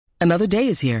Another day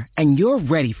is here, and you're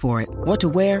ready for it. What to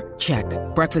wear? Check.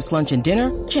 Breakfast, lunch, and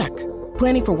dinner? Check.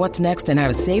 Planning for what's next and how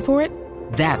to save for it?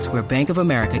 That's where Bank of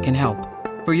America can help.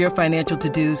 For your financial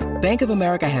to-dos, Bank of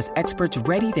America has experts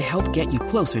ready to help get you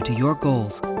closer to your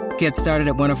goals. Get started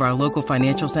at one of our local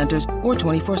financial centers or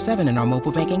 24/7 in our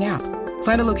mobile banking app.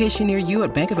 Find a location near you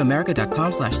at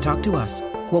bankofamerica.com/talktous.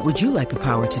 What would you like the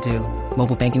power to do?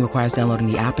 Mobile banking requires downloading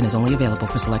the app and is only available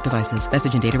for select devices.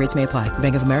 Message and data rates may apply.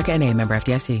 Bank of America N.A., member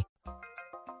FDIC.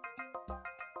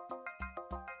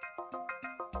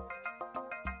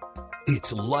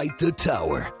 It's Light the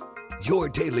Tower, your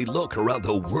daily look around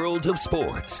the world of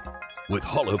sports. With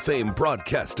Hall of Fame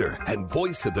broadcaster and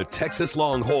voice of the Texas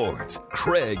Longhorns,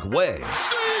 Craig Way.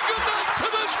 Say goodnight to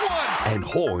this one! And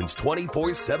Horns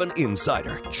 24/7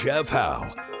 insider, Jeff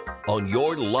Howe. On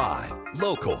your live,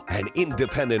 local, and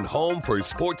independent home for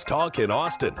sports talk in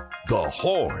Austin, The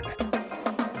Horn.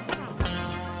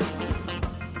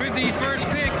 With the first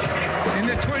pick in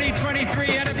the 2023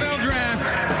 NFL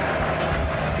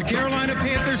Draft, the Carolina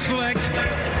Panthers select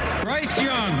Bryce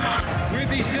Young. With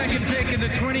the second pick in the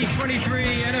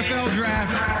 2023 NFL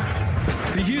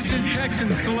Draft, the Houston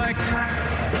Texans select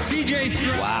C.J.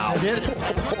 Stroud. Wow. The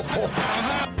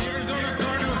Arizona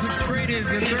Cardinals have traded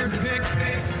the third pick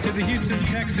to the Houston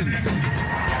Texans.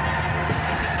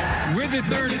 With the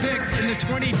third pick in the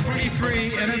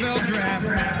 2023 NFL Draft,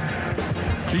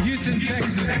 the Houston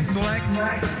Texans select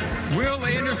Will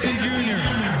Anderson Jr.,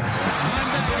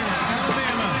 linebacker,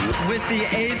 Alabama. With the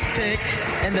 8th pick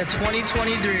in the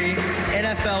 2023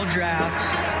 NFL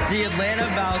Draft, the Atlanta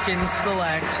Falcons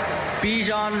select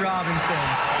Bijan Robinson,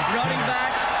 running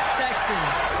back,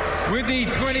 Texas. With the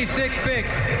 26th pick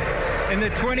in the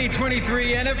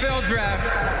 2023 NFL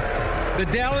Draft, the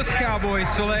Dallas Cowboys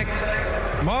select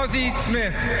Mozzie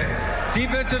Smith,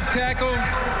 defensive tackle,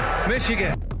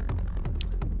 Michigan.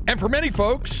 And for many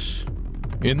folks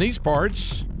in these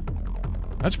parts,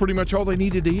 that's pretty much all they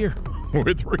needed to hear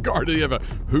with regard to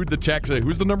who's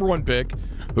the number one pick,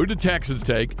 who the Texans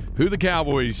take, who the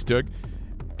Cowboys took,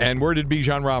 and where did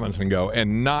Bijan Robinson go,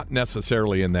 and not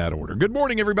necessarily in that order. Good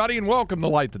morning, everybody, and welcome to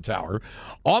Light the Tower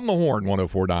on the Horn,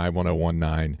 104.9,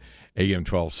 101.9, AM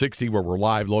 1260, where we're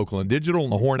live, local, and digital, on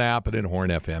the Horn app and at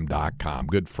hornfm.com.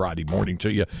 Good Friday morning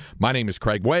to you. My name is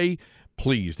Craig Way.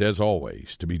 Pleased, as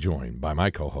always, to be joined by my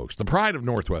co-host, the pride of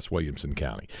Northwest Williamson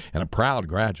County, and a proud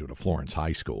graduate of Florence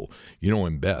High School. You know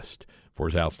him best for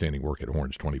his outstanding work at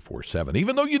Horns 24/7,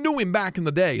 even though you knew him back in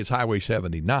the day as Highway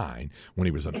 79 when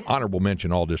he was an honorable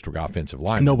mention all-district offensive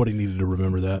lineman. Nobody needed to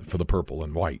remember that. For the purple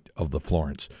and white of the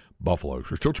Florence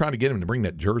Buffaloes. We're still trying to get him to bring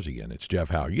that jersey in. It's Jeff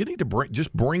Howe. You need to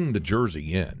bring the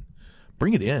jersey in.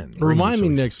 Bring it in. Remind me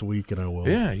next week, and I will.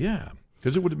 Yeah.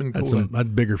 Because it would have been cool. I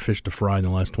had bigger fish to fry in the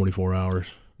last 24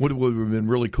 hours. Would have been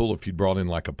really cool if you'd brought in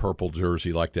like a purple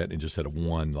jersey like that and just had a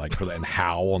one like for that and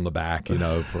Howe on the back,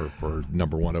 for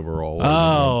number one overall.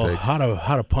 Oh, I'd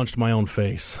have punched my own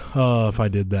face if I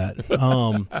did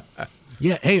that.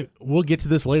 Yeah, hey, we'll get to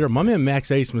this later. My man Max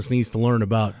Asmus needs to learn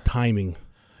about timing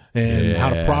and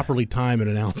how to properly time an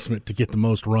announcement to get the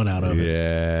most run out of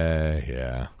it.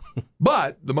 Yeah.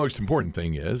 But the most important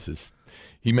thing is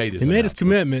he made his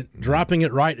commitment. Dropping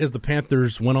it right as the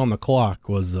Panthers went on the clock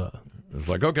was. It's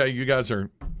like, okay, you guys are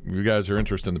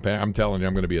interested in the Panthers. I'm telling you,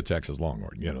 I'm going to be a Texas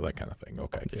Longhorn. That kind of thing.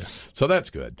 Okay, yeah. So that's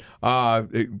good.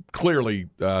 Clearly,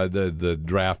 the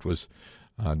draft was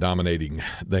dominating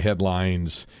the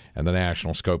headlines and the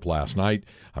national scope last night.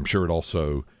 I'm sure it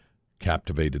also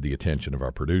captivated the attention of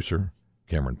our producer,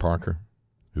 Cameron Parker,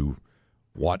 who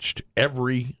watched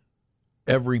every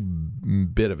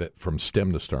bit of it from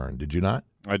stem to stern. Did you not?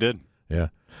 I did. Yeah.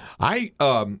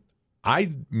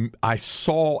 I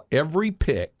saw every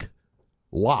pick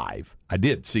live. I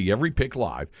did see every pick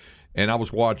live, and I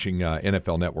was watching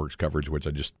NFL Network's coverage, which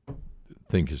I just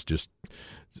think is just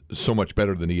so much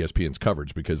better than ESPN's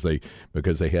coverage because they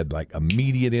had like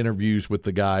immediate interviews with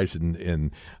the guys,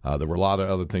 and there were a lot of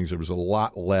other things. There was a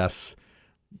lot less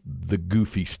the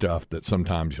goofy stuff that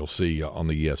sometimes you'll see on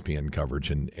the ESPN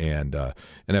coverage, and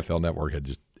NFL Network had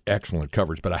just excellent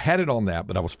coverage. But I had it on that,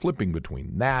 but I was flipping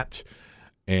between that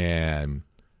and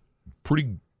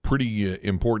pretty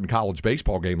important college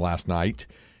baseball game last night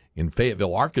in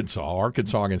Fayetteville, Arkansas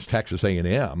against Texas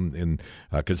A&M, and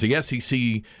because the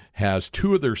SEC has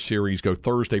two of their series go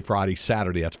Thursday, Friday,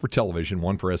 Saturday. That's for television,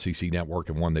 one for SEC Network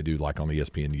and one they do like on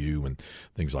ESPNU and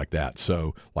things like that.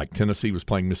 So like Tennessee was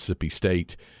playing Mississippi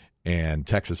State and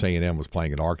Texas A&M was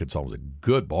playing at Arkansas. It was a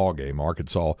good ball game.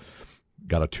 Arkansas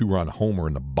got a 2-run homer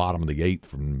in the bottom of the 8th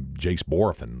from Jace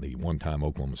Borafin, the one-time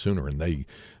Oklahoma Sooner, and they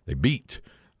beat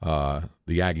the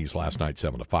Aggies last night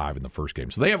 7-5 in the first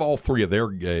game. So they have all three of their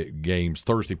games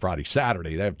Thursday, Friday,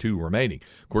 Saturday. They have two remaining.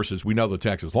 Of course, as we know, the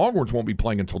Texas Longhorns won't be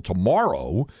playing until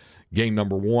tomorrow, game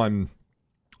number 1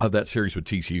 of that series with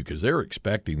TCU, because they're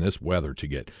expecting this weather to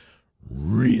get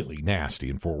really nasty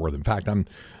in Fort Worth. In fact,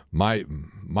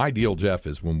 my deal, Jeff,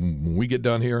 is when we get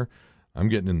done here, I'm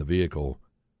getting in the vehicle.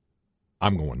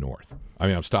 I'm going north. I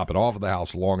mean, I'm stopping off at the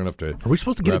house long enough to. Are we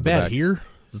supposed to get it bad here?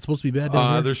 Is it supposed to be bad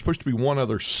down here? There's supposed to be one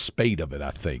other spate of it,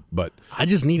 I think. But I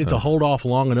just needed to hold off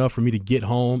long enough for me to get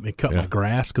home and cut my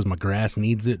grass, because my grass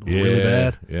needs it really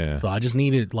bad. Yeah. So I just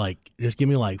needed, just give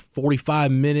me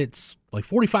 45 minutes,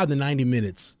 45 to 90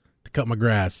 minutes to cut my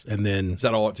grass, and then. Is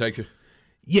that all it takes you?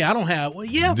 Yeah, I don't have. Well,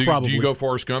 yeah, probably. Do you go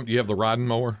Forrest Gump? Do you have the riding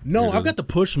mower? No, I've got the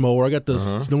push mower. I got the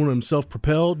one of them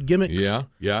self-propelled gimmicks.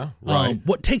 Yeah, right.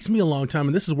 What takes me a long time,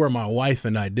 and this is where my wife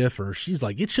and I differ. She's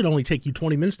like, it should only take you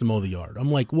 20 minutes to mow the yard.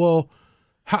 I'm like, well,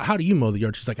 how do you mow the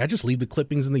yard? She's like, I just leave the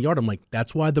clippings in the yard. I'm like,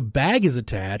 that's why the bag is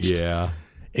attached. Yeah.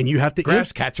 And you have to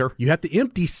grass catcher. You have to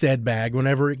empty said bag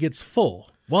whenever it gets full.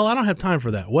 Well, I don't have time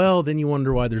for that. Well, then you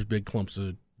wonder why there's big clumps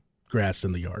of grass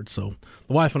in the yard. So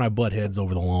the wife and I butt heads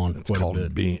over the lawn quite a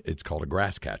bit. It's called a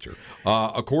grass catcher.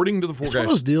 According to the forecast,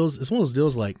 it's one of those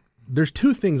deals. Like, there's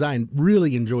two things I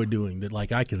really enjoy doing that,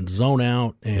 I can zone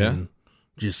out and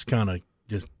just kind of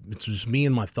it's just me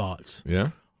and my thoughts.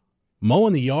 Yeah,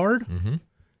 mowing the yard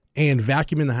and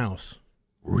vacuuming the house.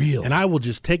 Really, and I will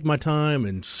just take my time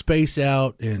and space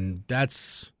out, and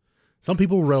that's. Some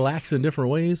people relax in different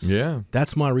ways. Yeah.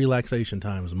 That's my relaxation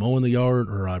time, is mowing the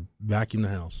yard or I vacuum the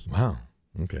house. Wow.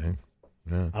 Okay.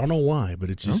 Yeah. I don't know why,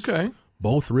 but it's just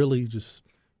both really just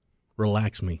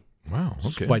relax me. Wow.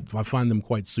 Okay. I find them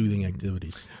quite soothing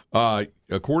activities.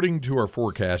 According to our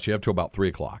forecast, you have till about 3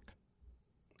 o'clock.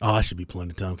 Oh, I should be plenty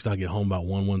of time because I'll get home about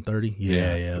 1:30.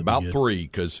 Yeah. About 3,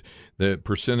 because the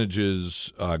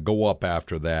percentages go up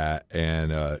after that,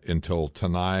 and until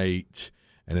tonight.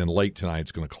 And then late tonight,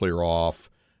 it's going to clear off,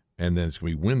 and then it's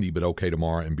going to be windy but okay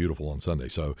tomorrow and beautiful on Sunday.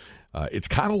 So it's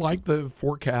kind of like the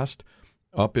forecast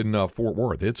up in Fort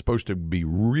Worth. It's supposed to be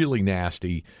really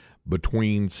nasty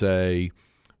between, say,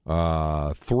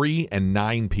 3 and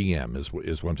 9 p.m. is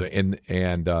what I'm saying.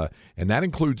 And that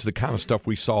includes the kind of stuff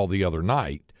we saw the other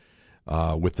night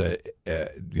with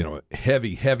the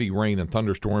heavy rain and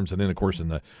thunderstorms. And then, of course, in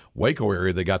the Waco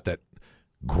area, they got that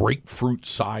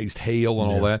grapefruit-sized hail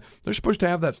and all that. They're supposed to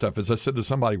have that stuff. As I said to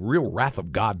somebody, real wrath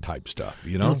of God type stuff.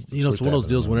 It's one of those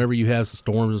deals. Whenever you have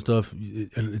storms and stuff,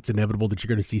 it's inevitable that you're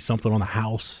going to see something on the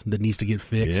house that needs to get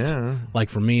fixed. Yeah. Like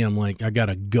for me, I'm like, I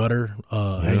got a gutter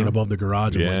hanging above the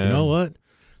garage. I'm like, you know what?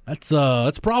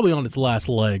 That's probably on its last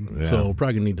leg. Yeah. So we're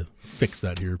probably going to need to fix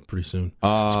that here pretty soon.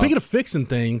 Speaking of fixing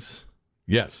things,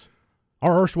 yes,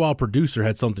 our erstwhile producer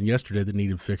had something yesterday that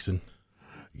needed fixing.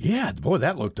 Yeah, boy,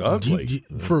 that looked ugly.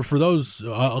 For those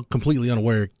completely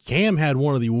unaware, Cam had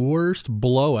one of the worst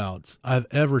blowouts I've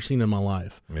ever seen in my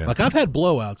life. Yeah. I've had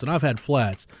blowouts and I've had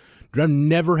flats, but I've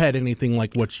never had anything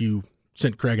like what you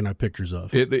sent Craig and I pictures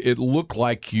of. It looked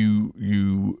like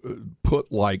you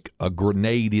put like a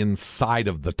grenade inside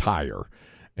of the tire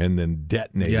and then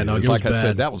detonated. Yeah, no, it was like I bad.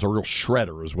 said, that was a real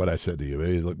shredder is what I said to you.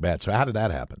 It looked bad. So how did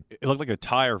that happen? It looked like a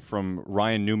tire from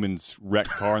Ryan Newman's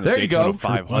wrecked car in the There you Daytona go.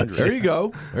 500. There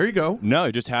you go. No,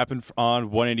 it just happened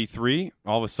on 183.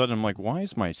 All of a sudden, I'm like, why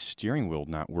is my steering wheel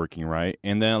not working right?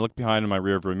 And then I look behind in my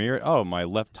rearview mirror. Oh, my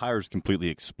left tire's completely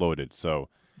exploded. So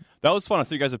that was fun. I'll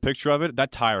see you guys a picture of it.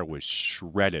 That tire was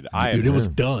shredded. Dude, it was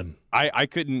done. I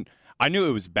couldn't. I knew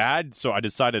it was bad, so I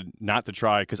decided not to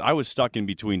try because I was stuck in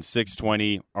between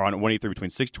 620 or on 183 between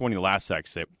 620 and the last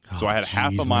exit. So I had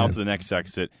half a mile to the next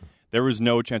exit. There was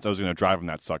no chance I was going to drive on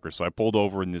that sucker. So I pulled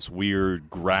over in this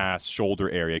weird grass shoulder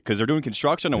area because they're doing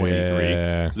construction on 183.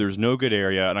 Yeah. So there's no good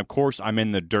area. And, of course, I'm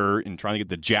in the dirt and trying to get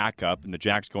the jack up, and the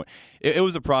jack's going. It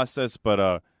was a process, but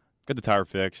got the tire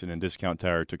fixed, and then Discount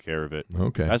Tire took care of it.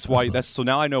 Okay. That's why. So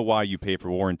now I know why you pay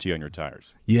for warranty on your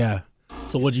tires. Yeah.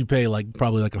 So what'd you pay?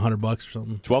 Probably $100 or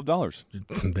something?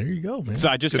 $12. There you go, man. So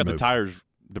I just got move. the tires,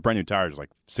 the brand new tires,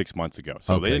 6 months ago.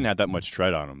 So Okay. they didn't have that much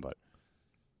tread on them, but.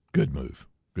 Good move.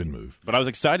 But I was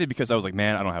excited because I was like,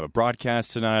 man, I don't have a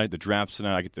broadcast tonight, the drafts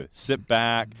tonight. I get to sit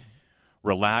back,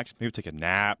 relax, maybe take a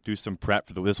nap, do some prep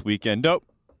for this weekend. Nope.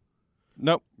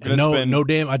 No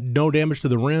damage to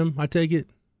the rim, I take it?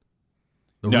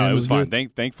 No, it was fine.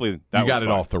 Thankfully, that You got was it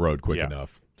fine. off the road quick Yeah.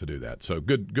 enough to do that. So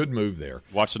good move there.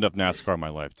 Watched enough NASCAR in my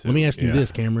life, too. Let me ask you Yeah.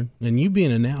 this, Cameron. And you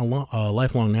being a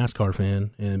lifelong NASCAR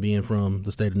fan and being from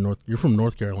the state of you're from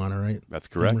North Carolina, right? That's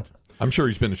correct. Cameron? I'm sure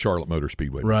he's been to Charlotte Motor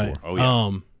Speedway Right. before.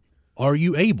 Oh, yeah. Are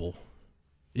you able,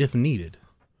 if needed,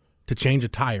 to change a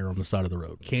tire on the side of the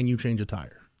road? Can you change a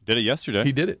tire? Did it yesterday.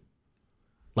 He did it.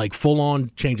 Like full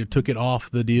on change it, took it off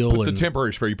the deal. Put the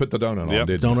temporary spray. You put the donut on,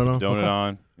 didn't donut you? on? Donut Okay.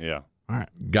 on. Yeah. All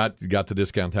right. Got the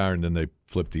discount tire, and then they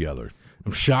flipped the other.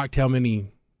 I'm shocked how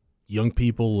many young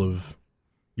people of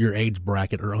your age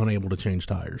bracket are unable to change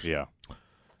tires. Yeah.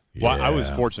 Well, I was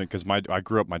Yeah. fortunate because I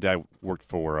grew up. My dad worked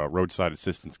for roadside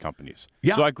assistance companies.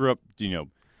 Yeah. So I grew up,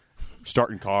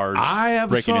 starting cars. I have a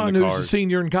breaking son into who's cars. a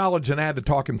senior in college, and I had to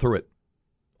talk him through it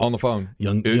on the phone.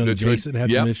 Young Jason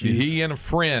had some issues. He and a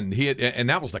friend. And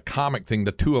that was the comic thing.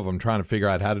 The two of them trying to figure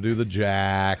out how to do the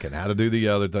jack and how to do the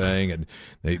other thing, and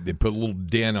they put a little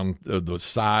dent on the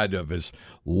side of his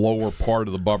lower part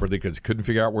of the bumper because he couldn't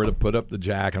figure out where to put up the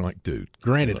jack. I'm like, dude.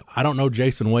 Granted, I don't know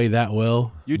Jason Way that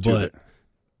well, but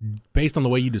based on the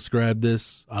way you described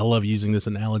this, I love using this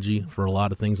analogy for a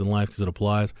lot of things in life because it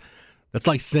applies. That's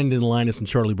like sending Linus and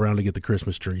Charlie Brown to get the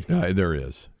Christmas tree. There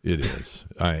is. It is.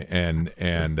 I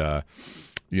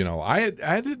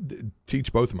had to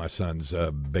teach both of my sons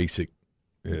basic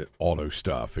auto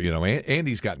stuff.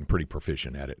 Andy's gotten pretty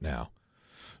proficient at it now.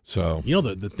 So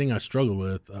the thing I struggled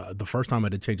with the first time I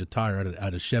did change a tire, I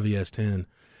had a Chevy S10,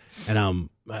 and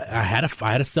I had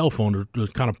a cell phone. It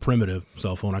was kind of primitive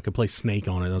cell phone. I could play Snake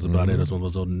on it. That was about it. It was one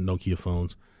of those old Nokia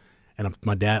phones. And I'm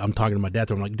talking to my dad.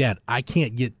 I'm like, Dad, I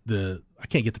can't get the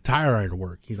tire iron to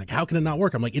work. He's like, how can it not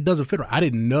work? I'm like, it doesn't fit right. I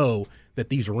didn't know that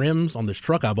these rims on this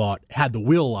truck I bought had the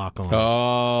wheel lock on. Oh,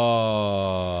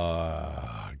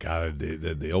 God,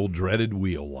 the old dreaded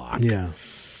wheel lock.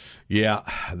 Yeah,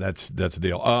 that's the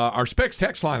deal. Our Specs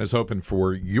text line is open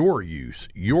for your use,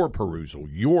 your perusal,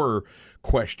 your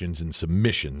questions and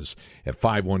submissions at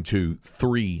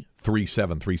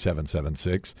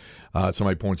 512-337-3776.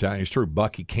 Somebody points out, and it's true,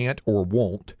 Bucky can't or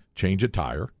won't change a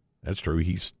tire. That's true.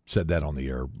 He's said that on the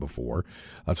air before.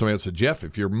 Somebody else said, Jeff,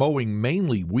 if you're mowing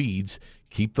mainly weeds,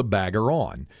 keep the bagger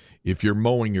on. If you're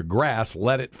mowing your grass,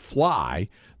 let it fly.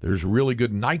 There's really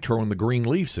good nitro in the green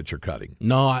leaves that you're cutting.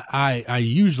 No, I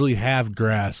usually have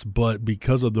grass, but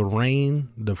because of the rain,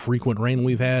 the frequent rain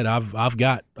we've had, I've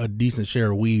got a decent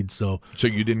share of weeds. So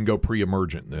you didn't go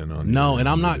pre-emergent then? No, and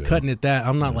I'm not cutting it that.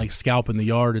 I'm not like scalping the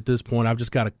yard at this point. I've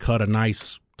just got to cut a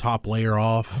nice top layer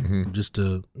off just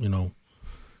to,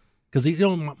 because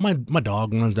my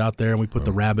dog runs out there and we put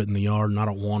the rabbit in the yard and I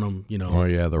don't want him, Oh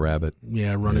yeah, the rabbit.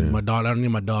 Yeah, running my dog. I don't need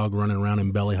my dog running around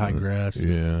in belly high grass.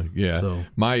 Yeah. So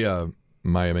my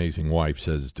amazing wife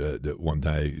says that one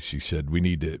day she said we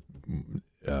need to,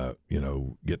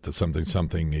 get to something.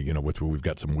 We've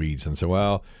got some weeds, and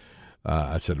so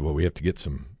I said, well, we have to get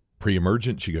some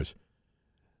pre-emergent. She goes,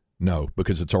 no,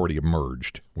 because it's already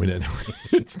emerged.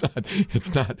 It's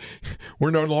not. We're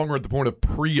no longer at the point of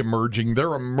pre-emerging.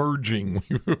 They're emerging.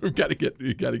 We've got to get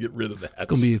rid of that.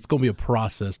 It's gonna be a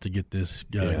process to get this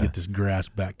grass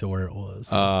back to where it was.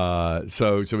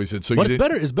 So we said. So, but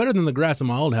it's better than the grass in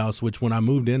my old house. Which when I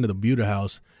moved into the Buda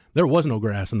house, there was no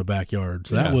grass in the backyard.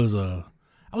 So that was a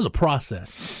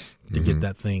process to get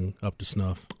that thing up to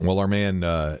snuff. Well, our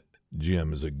man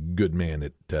Jim is a good man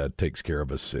that takes care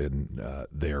of us in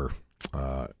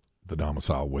the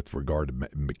domicile with regard to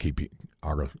keeping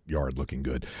our yard looking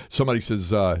good. Somebody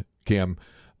says, Cam,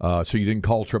 so you didn't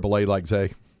call AAA like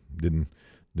Zay? Didn't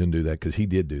do that because he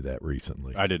did do that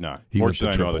recently. I did not. He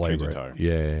Fortunately, I know AAA, how to change the right? tire.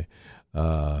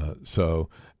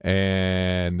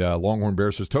 Yeah. Longhorn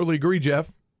Bear says, totally agree,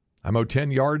 Jeff. I mow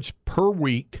 10 yards per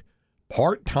week,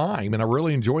 part-time, and I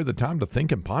really enjoy the time to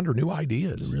think and ponder new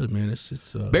ideas. Really, man,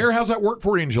 it's Bear, how's that work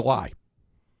for you in July?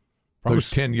 Probably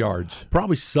Those 10 yards.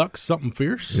 Probably sucks something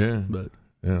fierce. Yeah. But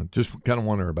yeah, just kind of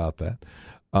wonder about that.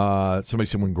 Somebody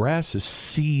said, when grass is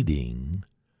seeding,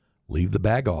 leave the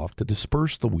bag off to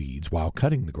disperse the weeds while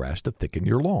cutting the grass to thicken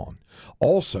your lawn.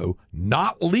 Also,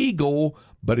 not legal,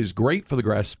 but is great for the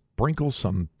grass. Sprinkle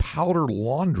some powder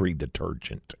laundry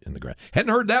detergent in the grass.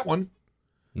 Hadn't heard that one.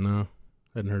 No,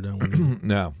 hadn't heard that one.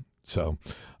 No. So,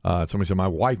 somebody said, my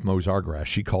wife mows our grass.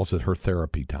 She calls it her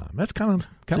therapy time. That's kind of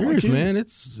serious, like man.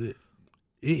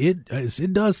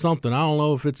 It does something. I don't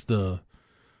know if it's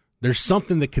there's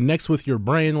something that connects with your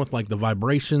brain with like the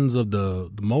vibrations of the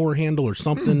mower handle or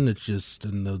something. It's just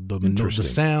and the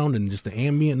sound and just the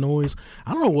ambient noise.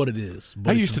 I don't know what it is.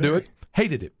 But I used to do it.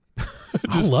 Hated it.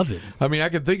 I love it. I mean, I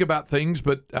could think about things,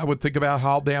 but I would think about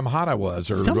how damn hot I was.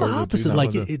 Or the opposite.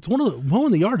 Like it's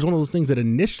mowing the yard is one of those things that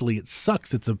initially it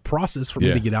sucks. It's a process for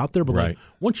me to get out there, but like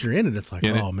once you're in it, it's like,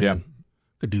 man,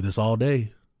 could do this all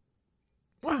day.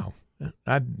 Wow,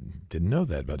 I didn't know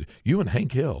that about it. You and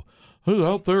Hank Hill, who's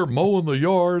out there mowing the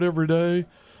yard every day.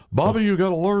 Bobby, you got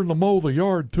to learn to mow the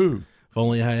yard too. If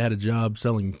only I had a job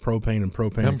selling propane and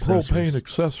propane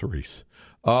accessories.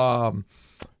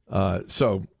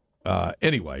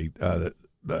 Anyway,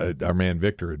 our man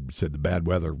Victor had said the bad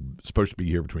weather is supposed to be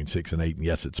here between 6 and 8, and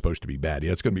yes, it's supposed to be bad.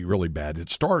 Yeah, it's going to be really bad. It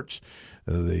starts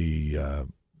the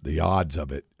odds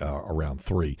of it around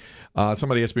 3.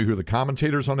 Somebody asked me who are the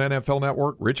commentators on NFL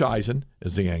Network. Rich Eisen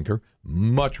is the anchor.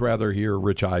 Much rather hear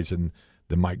Rich Eisen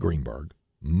than Mike Greenberg.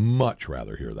 Much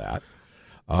rather hear that.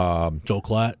 Joel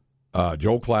Klatt.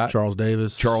 Charles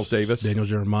Davis. Daniel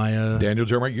Jeremiah.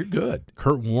 You're good.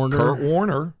 Kurt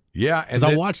Warner. Yeah. And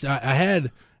I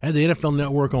had the NFL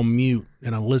Network on mute,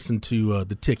 and I listened to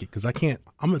the ticket because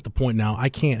I'm at the point now I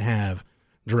can't have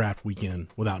draft weekend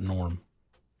without Norm.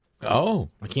 Oh.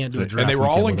 I can't do a draft weekend. And they were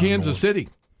all in without Kansas Norm. City.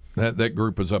 That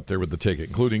group was up there with the ticket,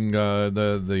 including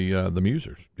the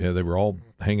Musers. Yeah, they were all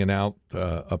hanging out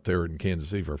up there in Kansas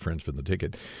City for our friends from the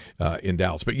ticket in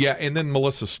Dallas. But yeah, and then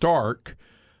Melissa Stark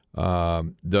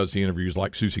does the interviews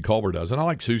like Susie Colbert does, and I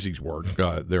like Susie's work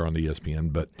there on the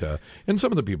ESPN. But and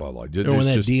some of the people I like. When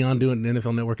that Dion doing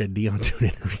NFL Network had Dion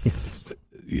doing interviews.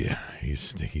 Yeah,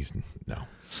 he's no.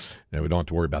 We don't have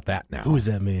to worry about that now. Who is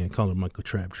that man? Call him Michael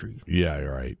Crabtree. Yeah,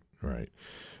 right.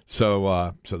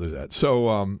 So there's that.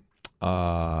 So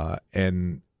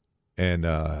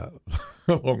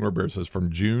Longhorn Bear says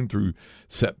from June through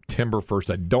September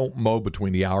 1st, I don't mow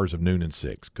between the hours of noon and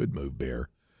 6. Good move, Bear.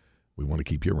 We want to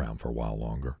keep you around for a while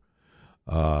longer.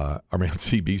 Our man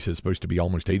CB says it's supposed to be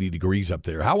almost 80 degrees up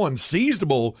there. How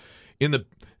unseasonable in the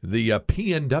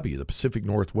PNW, the Pacific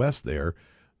Northwest there,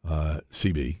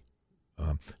 CB.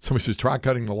 Somebody says try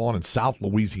cutting the lawn in South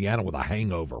Louisiana with a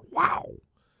hangover. Wow.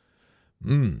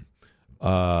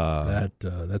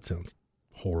 That sounds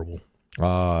horrible.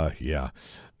 Yeah.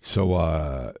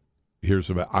 So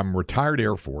here's about I'm retired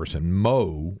Air Force and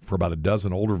mow for about a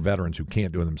dozen older veterans who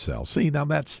can't do it themselves. See, now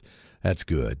that's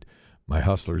good. My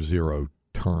Hustler Zero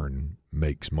turn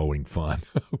makes mowing fun.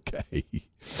 Okay.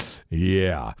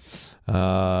 Yeah.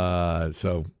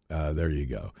 So there you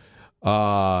go.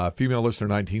 Female listener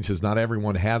 19 says not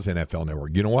everyone has NFL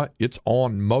Network. You know what? It's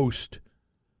on most.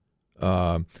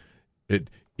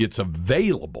 It's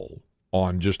available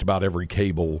on just about every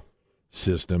cable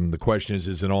system. The question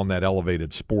is it on that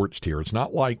elevated sports tier? It's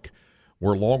not like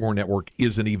where Longhorn Network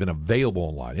isn't even available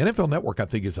online. NFL Network, I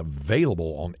think, is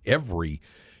available on every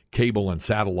cable and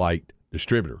satellite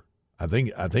distributor. I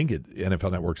think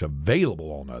NFL Network's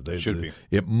available on that. Should be.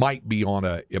 It might be on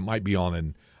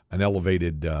an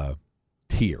elevated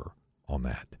tier on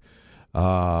that.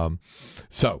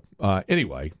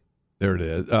 Anyway. There it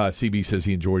is. CB says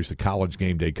he enjoys the college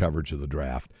game day coverage of the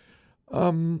draft.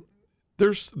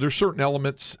 There's certain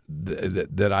elements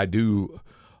that I do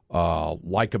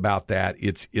like about that.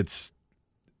 It's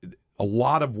a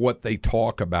lot of what they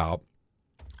talk about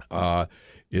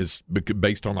is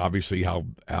based on obviously how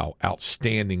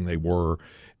outstanding they were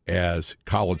as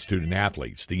college student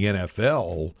athletes. The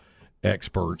NFL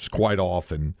experts quite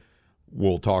often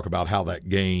will talk about how that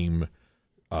game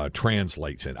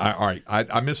translates it.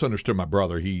 I misunderstood my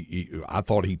brother. I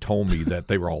thought he told me that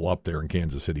they were all up there in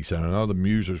Kansas City Center. No, the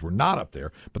Musers were not up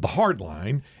there, but the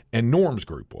Hardline and Norm's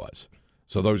group was.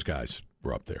 So those guys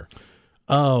were up there.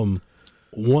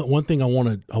 One thing I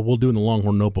will do in the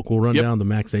Longhorn Notebook, we'll run down the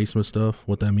Max Asmus stuff,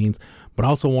 what that means, but I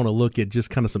also want to look at just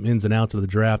kind of some ins and outs of the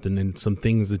draft and then some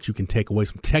things that you can take away,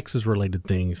 some Texas-related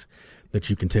things that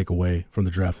you can take away from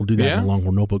the draft. We'll do that in the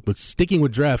Longhorn Notebook. But sticking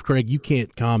with draft, Craig, you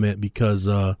can't comment because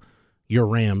your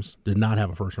Rams did not have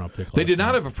a first-round pick. They did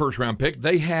not have a first-round pick.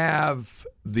 They have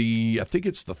I think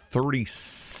it's the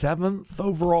 37th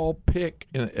overall pick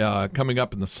coming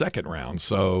up in the second round.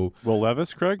 So Will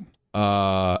Levis, Craig?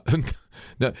 Now,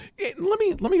 let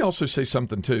me also say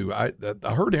something too. I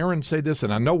heard Aaron say this,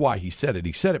 and I know why he said it.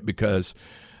 He said it because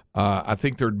I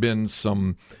think there had been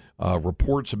some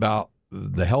reports about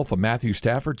the health of Matthew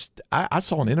Stafford. I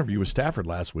saw an interview with Stafford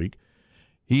last week.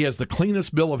 He has the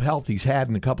cleanest bill of health he's had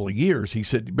in a couple of years. He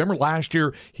said, remember last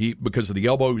year, because of the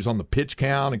elbow, he was on the pitch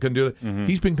count and couldn't do it. Mm-hmm.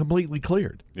 He's been completely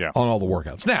cleared on all the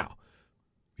workouts. Now,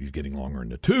 he's getting longer in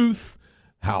the tooth.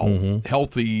 How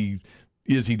healthy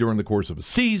is he during the course of a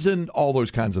season? All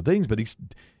those kinds of things. But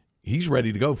he's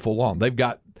ready to go full on.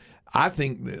 I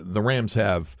think the Rams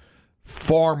have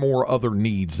far more other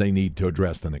needs they need to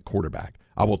address than at quarterback.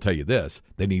 I will tell you this: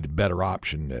 they need a better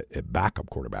option at backup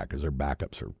quarterback because their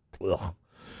backups are. Ugh.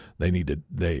 They need to.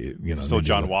 So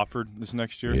John Wofford this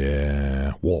next year.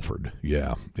 Yeah, Wolford.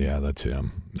 Yeah, that's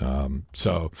him.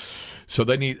 So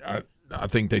they need. I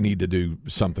think they need to do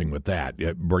something with that.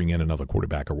 Bring in another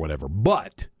quarterback or whatever.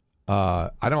 But I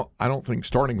don't think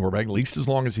starting quarterback, at least as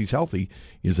long as he's healthy,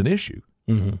 is an issue.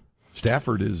 Mm-hmm.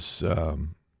 Stafford is.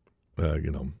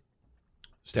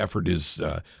 Stafford is,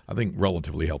 I think,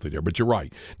 relatively healthy there. But you're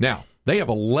right. Now, they have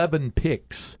 11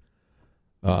 picks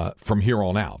from here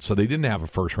on out. So they didn't have a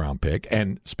first-round pick.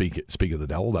 And speak of the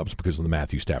devil, that was because of the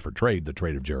Matthew Stafford trade, the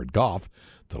trade of Jared Goff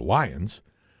to the Lions.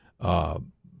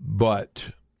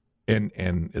 But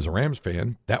as a Rams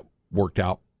fan, that worked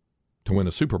out to win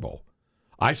a Super Bowl.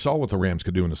 I saw what the Rams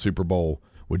could do in a Super Bowl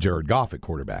with Jared Goff at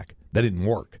quarterback. That didn't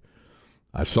work.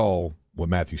 I saw what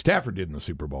Matthew Stafford did in the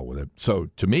Super Bowl with it. So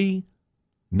to me,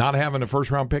 not having a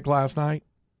first-round pick last night,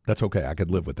 that's okay. I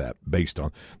could live with that based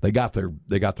on they got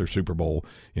their Super Bowl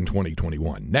in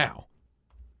 2021. Now,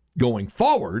 going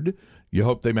forward, you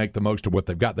hope they make the most of what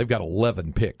they've got. They've got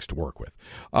 11 picks to work with.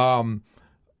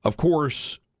 Of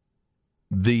course,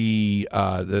 the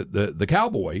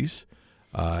Cowboys,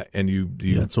 and you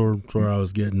that's where I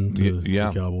was getting to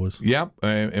the Cowboys. Yeah,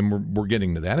 and we're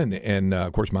getting to that. And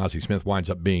of course, Mazi Smith winds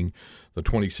up being the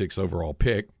 26th overall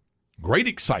pick. Great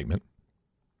excitement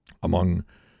among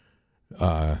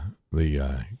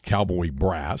the Cowboy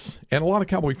brass and a lot of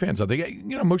Cowboy fans. I think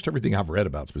most everything I've read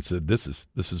about said this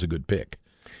is a good pick.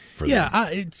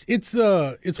 It's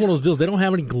one of those deals. They don't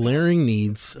have any glaring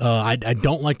needs. I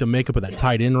don't like the makeup of that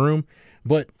tight end room,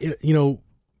 but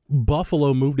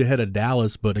Buffalo moved ahead of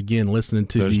Dallas. But again, listening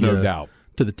to no doubt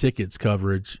to the tickets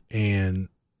coverage and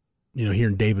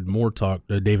hearing David Moore from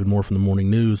the Morning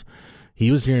News,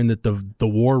 he was hearing that the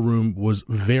war room was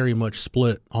very much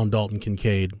split on Dalton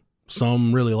Kincaid.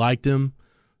 Some really liked him.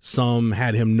 Some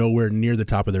had him nowhere near the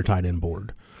top of their tight end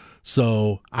board.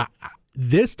 So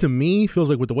this, to me, feels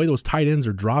like with the way those tight ends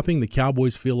are dropping, the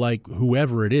Cowboys feel like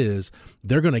whoever it is,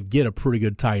 they're going to get a pretty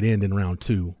good tight end in round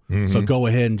 2. Mm-hmm. So go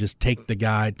ahead and just take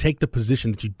the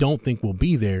position that you don't think will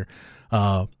be there.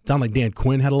 Sound like Dan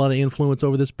Quinn had a lot of influence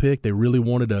over this pick. They really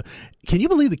wanted to. Can you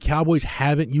believe the Cowboys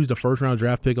haven't used a first-round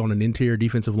draft pick on an interior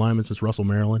defensive lineman since Russell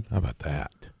Maryland? How about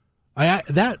that?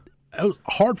 It was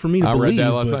hard for me to believe. I read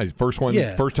that last night. First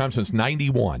time since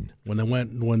 '91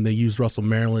 when they used Russell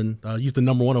Maryland, used the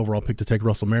number 1 overall pick to take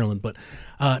Russell Maryland. But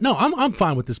no, I'm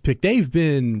fine with this pick. They've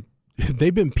been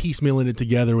piecemealing it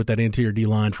together with that interior D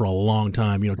line for a long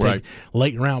time. Take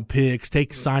late round picks,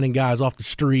 signing guys off the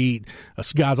street,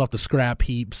 guys off the scrap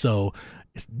heap. So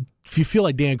if you feel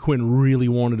like Dan Quinn really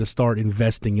wanted to start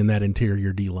investing in that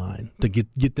interior D line to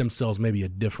get themselves maybe a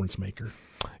difference maker.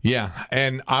 Yeah,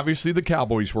 and obviously the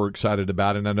Cowboys were excited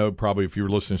about it. And I know probably if you were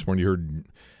listening this morning, you heard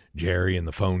Jerry and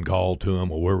the phone call to him.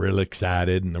 Well, we're really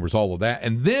excited, and there was all of that.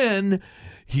 And then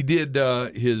he did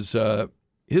his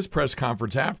press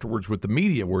conference afterwards with the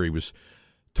media where he was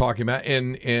talking about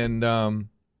and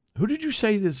who did you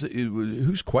say this?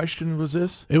 Whose question was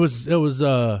this? It was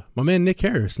my man Nick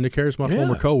Harris. Nick Harris, my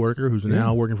former coworker, who's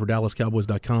now working for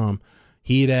DallasCowboys.com.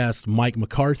 He had asked Mike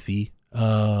McCarthy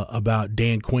about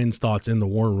Dan Quinn's thoughts in the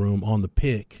war room on the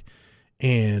pick,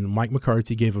 and Mike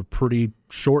McCarthy gave a pretty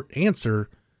short answer,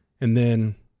 and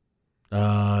then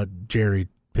Jerry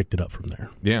picked it up from there.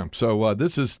 Yeah, so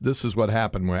this is what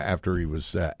happened after he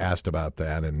was asked about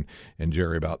that, and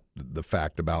Jerry about the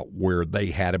fact about where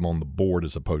they had him on the board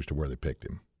as opposed to where they picked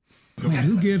him. Man,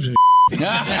 who gives a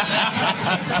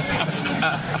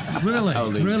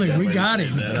Really, we got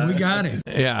him. We got him.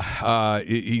 Yeah,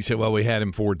 he said, well, we had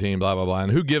him 14, blah, blah, blah.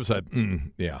 And who gives a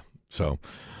yeah. So,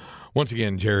 once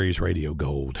again, Jerry's radio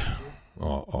gold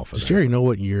off of Does Jerry know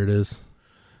what year it is?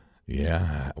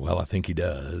 Yeah, well, I think he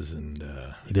does. And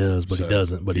he does, but he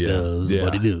doesn't. But he does. Yeah.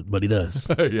 But he does.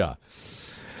 Yeah.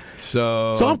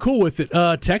 So I'm cool with it.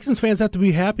 Texans fans have to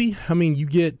be happy. I mean, you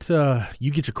get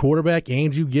your quarterback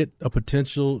and you get a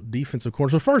potential defensive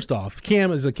coordinator. So first off,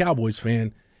 Cam is a Cowboys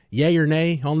fan. Yay or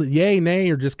nay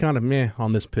or just kind of meh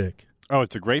on this pick? Oh,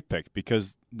 it's a great pick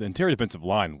because the interior defensive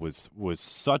line was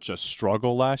such a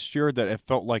struggle last year that it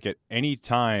felt like at any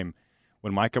time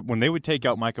when they would take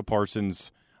out Micah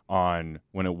Parsons when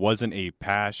it wasn't a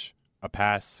pass.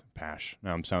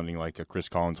 Now I'm sounding like a Chris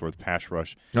Collinsworth pass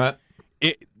rush.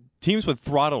 Teams would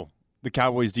throttle the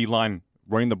Cowboys D-line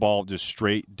running the ball just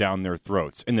straight down their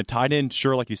throats. And the tight end,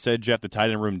 sure, like you said, Jeff, the tight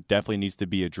end room definitely needs to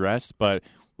be addressed. But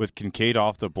with Kincaid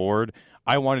off the board,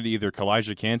 I wanted either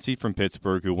Kalijah Kancey from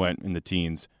Pittsburgh, who went in the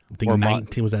teens. I think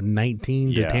 19, was that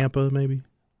 19 to Tampa, maybe?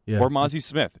 Yeah. Or Mazi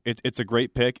Smith. It's a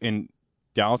great pick, and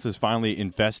Dallas is finally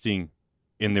investing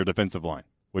in their defensive line,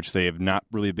 which they have not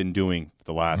really been doing for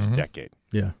the last decade.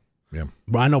 Yeah. Yeah,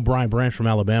 I know Brian Branch from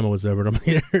Alabama was there, but I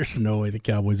mean, there's no way the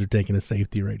Cowboys are taking a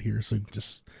safety right here. So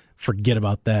just forget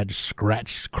about that. Just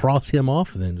cross him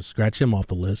off, and then just scratch him off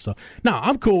the list. So no,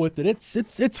 I'm cool with it.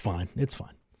 It's fine. It's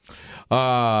fine.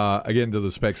 Again, to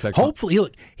the spec section. Hopefully,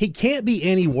 look, he can't be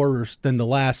any worse than the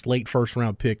last late first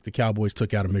round pick the Cowboys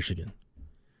took out of Michigan.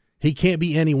 He can't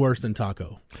be any worse than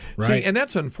Taco, right? See, and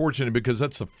that's unfortunate because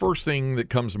that's the first thing that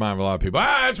comes to mind for a lot of people.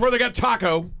 That's where they got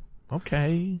Taco.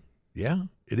 Okay. Yeah,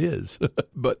 it is.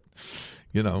 But,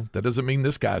 that doesn't mean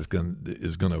this guy's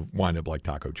is going to wind up like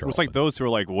Taco Charlton. It's like those who are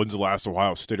like, when's the last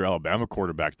Ohio State or Alabama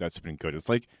quarterback that's been good? It's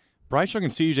like Bryce Young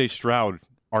and C.J. Stroud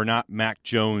are not Mac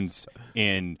Jones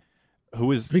and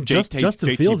who is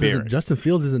Justin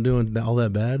Fields isn't doing all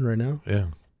that bad right now.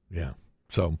 Yeah.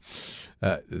 So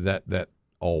that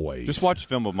always. Just watch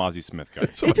film of Mozzie Smith,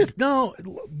 guys.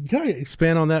 Can I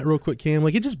expand on that real quick, Cam?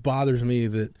 Like, it just bothers me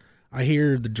that I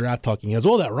hear the draft talking as,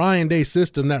 that Ryan Day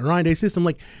system.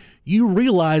 Like, you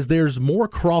realize there's more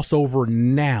crossover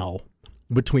now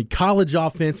between college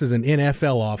offenses and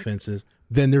NFL offenses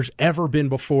than there's ever been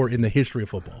before in the history of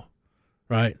football,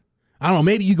 right? I don't know,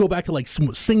 maybe you go back to like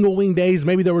some single wing days,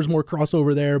 maybe there was more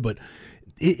crossover there, but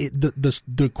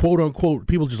the quote-unquote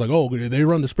people just like, they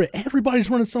run the spread. Everybody's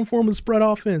running some form of spread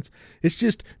offense. It's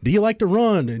just, do you like to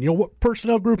run? And, what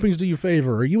personnel groupings do you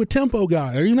favor? Are you a tempo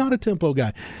guy? Are you not a tempo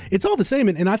guy? It's all the same,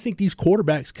 and I think these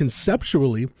quarterbacks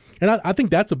conceptually, and I think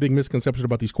that's a big misconception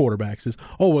about these quarterbacks is,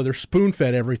 they're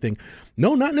spoon-fed everything.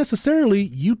 No, not necessarily.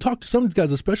 You talk to some of these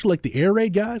guys, especially like the air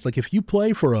raid guys, like if you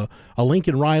play for a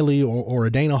Lincoln Riley or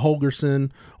a Dana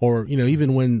Holgorsen or,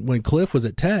 even when Cliff was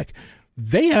at Tech,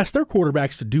 they ask their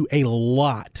quarterbacks to do a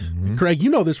lot. Mm-hmm. Craig, you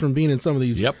know this from being in some of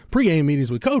these pregame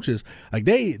meetings with coaches. Like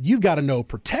you've got to know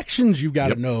protections, you've got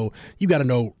to know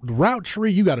the route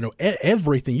tree, you got to know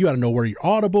everything. You got to know where you're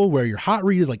audible, where your hot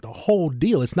read is, like the whole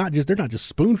deal. It's not just they're not just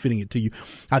spoon feeding it to you.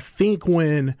 I think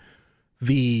when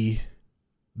the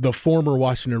former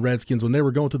Washington Redskins, when they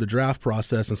were going through the draft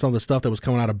process and some of the stuff that was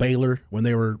coming out of Baylor when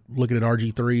they were looking at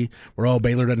RG3, where,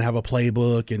 Baylor doesn't have a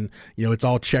playbook and, it's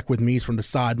all check with me from the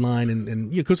sideline.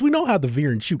 And because we know how the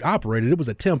veer and shoot operated. It was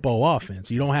a tempo offense.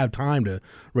 You don't have time to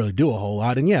really do a whole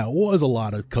lot. And, it was a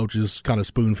lot of coaches kind of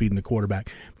spoon-feeding the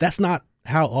quarterback. That's not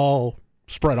how all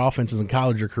spread offenses in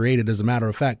college are created. As a matter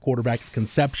of fact, quarterbacks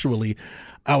conceptually,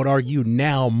 I would argue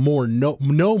now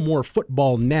know more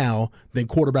football now than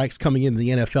quarterbacks coming into the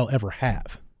NFL ever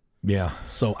have. Yeah.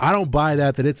 So I don't buy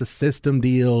that it's a system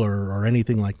deal or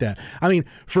anything like that. I mean,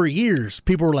 for years,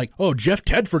 people were like, Jeff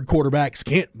Tedford quarterbacks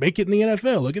can't make it in the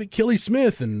NFL. Look at Achilles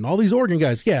Smith and all these Oregon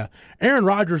guys. Yeah, Aaron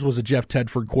Rodgers was a Jeff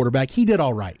Tedford quarterback. He did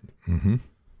all right. Mm-hmm.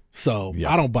 So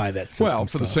I don't buy that system. Well,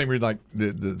 for the same reason,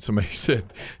 like somebody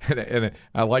said, and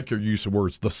I like your use of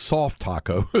words, the soft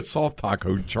taco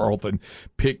Charlton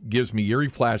pick gives me eerie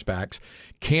flashbacks.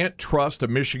 Can't trust a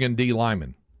Michigan D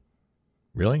lineman.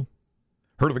 Really?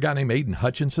 Heard of a guy named Aiden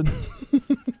Hutchinson?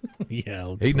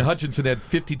 Yeah. Aiden Hutchinson had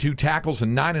 52 tackles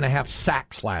and 9.5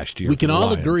 sacks last year. We can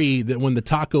all agree that when the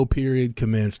taco period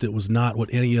commenced, it was not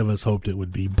what any of us hoped it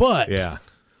would be. But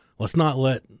let's not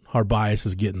let our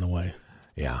biases get in the way.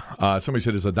 Yeah. Somebody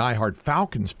said, as a diehard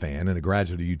Falcons fan and a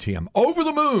graduate of UT, I'm over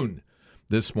the moon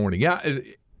this morning. Yeah,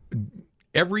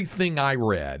 everything I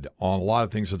read on a lot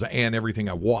of things and everything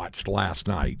I watched last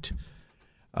night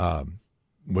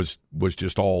was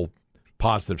just all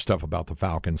positive stuff about the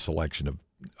Falcons selection of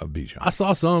Bijan. I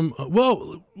saw some.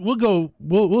 We'll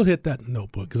hit that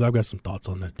notebook because I've got some thoughts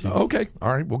on that too. Okay.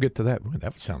 All right. We'll get to that.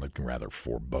 That sounded rather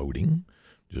foreboding.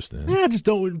 Just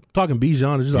don't talking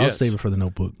Bijan. I'll save it for the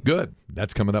notebook. Good,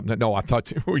 that's coming up. No, I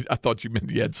thought you meant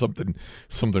you had something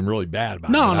really bad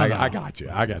about it. No. I got you.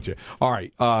 All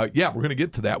right, we're going to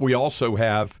get to that. We also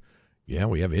have,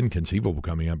 Inconceivable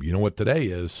coming up. You know what today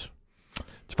is?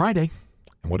 It's Friday,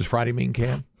 and what does Friday mean,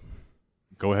 Cam?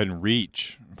 Go ahead and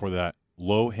reach for that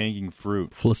low-hanging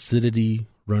fruit. Flaccidity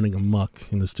running amok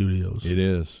in the studios. It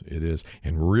is,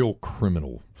 and real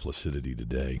criminal flaccidity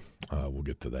today. We'll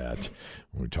get to that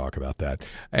when we talk about that,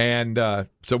 and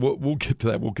so we'll get to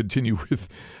that. We'll continue with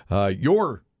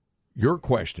your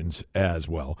questions as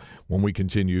well when we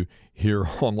continue here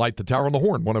on Light the Tower on the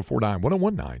Horn, 104.9, 101.9,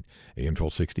 AM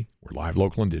 1260. We're live,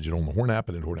 local, and digital on the Horn app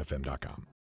and at hornfm.com.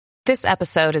 This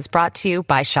episode is brought to you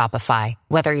by Shopify.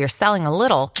 Whether you're selling a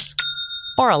little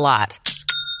or a lot,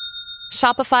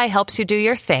 Shopify helps you do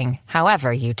your thing,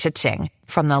 however you cha-ching.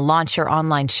 From the launch your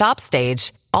online shop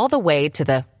stage, all the way to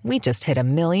the we just hit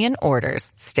 1 million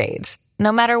orders stage.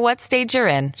 No matter what stage you're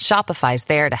in, Shopify's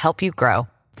there to help you grow.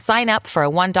 Sign up for a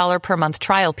 $1 per month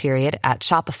trial period at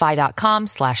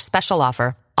shopify.com/special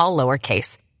offer, all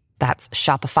lowercase. That's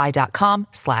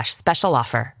shopify.com/special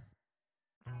offer.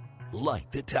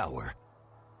 Light the Tower.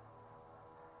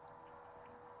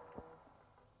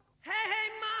 Hey,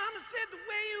 mama said the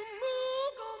way you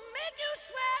move gonna make you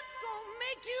sweat, gonna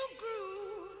make you groove.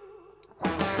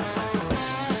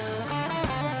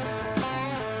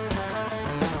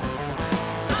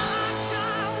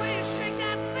 Way you shake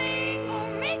that thing,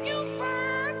 gonna make you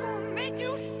burn, gonna make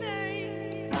you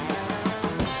stay.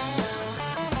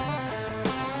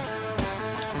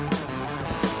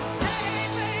 Hey,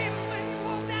 baby,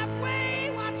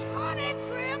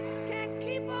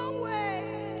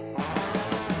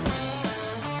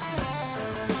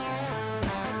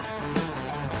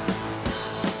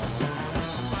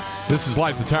 This is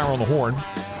Light the Tower on the Horn.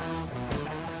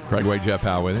 Craig Way, Jeff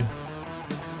Howe with you.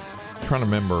 Trying to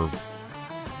remember,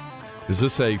 is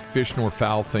this a fish nor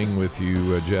fowl thing with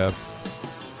you, Jeff?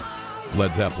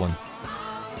 Led Zeppelin?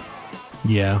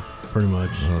 Yeah, pretty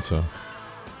much. So.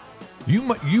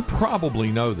 You probably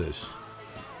know this.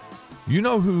 You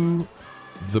know who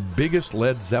the biggest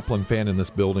Led Zeppelin fan in this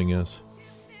building is?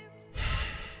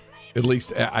 At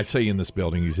least, I say in this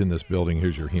building. He's in this building.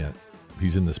 Here's your hint.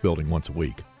 He's in this building once a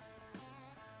week.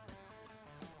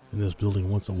 In this building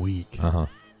once a week? Uh-huh.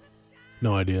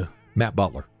 No idea. Matt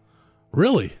Butler.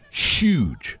 Really?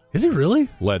 Huge. Is he really?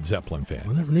 Led Zeppelin fan.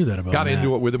 I never knew that about Got Matt.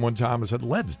 into it with him one time. I said,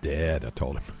 Led's dead, I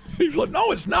told him. He was like,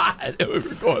 no, it's not. We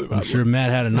were going about I'm sure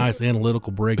Matt had a nice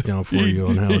analytical breakdown for you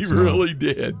on how it's He really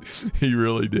did. He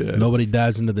really did. Nobody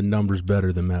dives into the numbers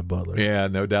better than Matt Butler. Yeah,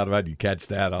 no doubt about it. You catch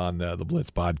that on the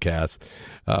Blitz podcast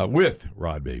with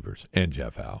Rod Babers and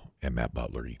Jeff Howe and Matt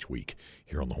Butler each week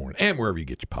here on the Horn and wherever you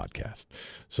get your podcast.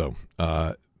 So,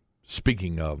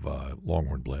 speaking of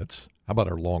Longhorn Blitz, how about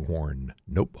our Longhorn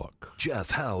Notebook?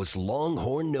 Jeff Howe's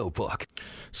Longhorn Notebook.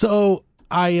 So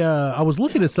I was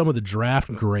looking at some of the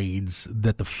draft grades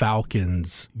that the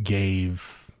Falcons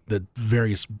gave, that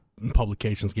various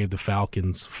publications gave the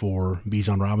Falcons for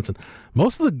Bijan Robinson.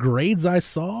 Most of the grades I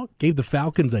saw gave the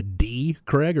Falcons a D,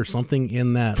 Craig, or something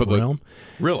in that realm.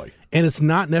 Really? And it's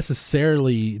not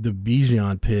necessarily the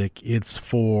Bijan pick. It's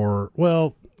for,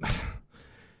 well,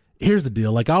 here's the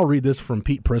deal. Like, I'll read this from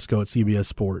Pete Prisco at CBS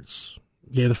Sports.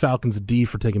 Yeah, the Falcons a D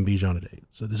for taking Bijan at 8.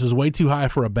 So this is way too high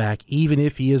for a back, even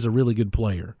if he is a really good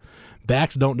player.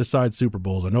 Backs don't decide Super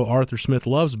Bowls. I know Arthur Smith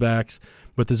loves backs,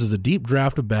 but this is a deep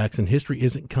draft of backs, and history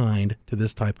isn't kind to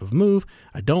this type of move.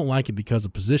 I don't like it because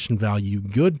of position value.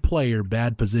 Good player,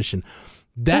 bad position.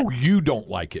 You don't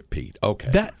like it, Pete.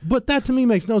 Okay. But that to me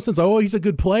makes no sense. Oh, he's a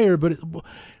good player, but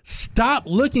stop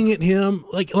looking at him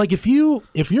like if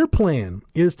your plan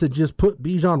is to just put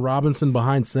Bijan Robinson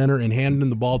behind center and hand him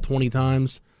the ball 20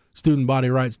 times, student body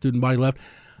right, student body left,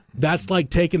 that's like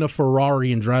taking a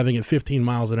Ferrari and driving at 15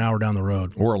 miles an hour down the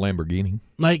road. Or a Lamborghini.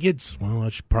 Like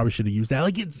I probably should have used that.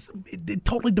 Like it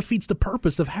totally defeats the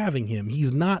purpose of having him.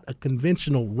 He's not a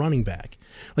conventional running back.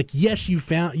 Like, yes, you've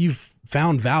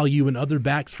found value in other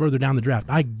backs further down the draft.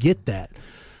 I get that.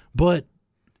 But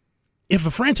if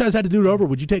a franchise had to do it over,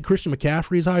 would you take Christian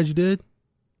McCaffrey as high as you did?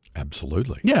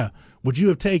 Absolutely. Yeah. Would you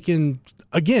have taken,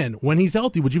 again, when he's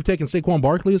healthy, would you have taken Saquon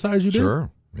Barkley as high as you did?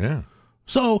 Sure. Yeah.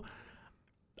 So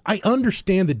I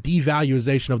understand the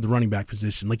devaluation of the running back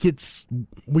position. Like,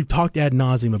 we've talked ad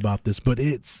nauseum about this, but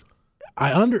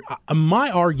my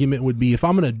argument would be if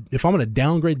I'm gonna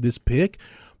downgrade this pick,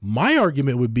 my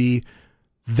argument would be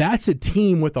that's a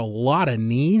team with a lot of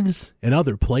needs in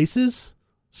other places.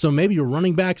 So maybe your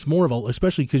running back's more of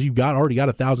especially because you've already got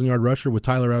a 1,000-yard rusher with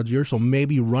Tyler Algier. So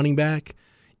maybe running back,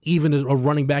 even a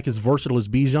running back as versatile as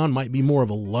Bijan, might be more of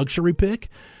a luxury pick.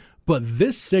 But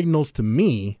this signals to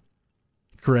me,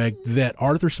 Craig, that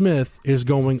Arthur Smith is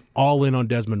going all in on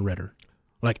Desmond Ridder.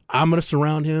 Like, I'm going to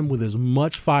surround him with as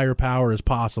much firepower as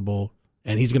possible,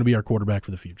 and he's going to be our quarterback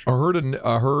for the future.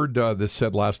 I heard this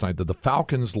said last night that the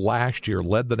Falcons last year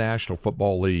led the National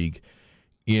Football League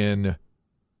in,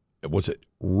 was it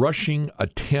rushing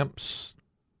attempts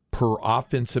per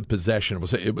offensive possession?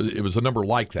 It was a number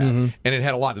like that, and it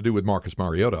had a lot to do with Marcus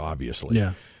Mariota, obviously.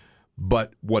 Yeah.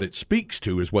 But what it speaks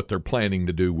to is what they're planning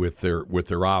to do with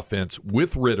their offense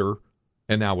with Ridder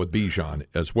and now with Bijan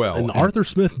as well. And Arthur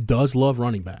Smith does love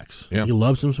running backs. Yeah. He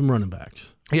loves him some running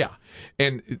backs. Yeah.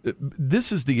 And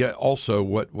this is the also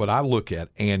what I look at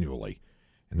annually,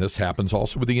 and this happens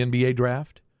also with the NBA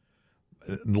draft,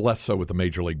 less so with the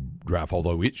Major League draft,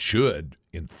 although it should,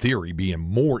 in theory, be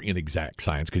more inexact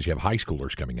science because you have high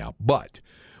schoolers coming out. But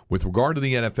with regard to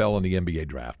the NFL and the NBA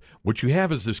draft, what you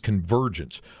have is this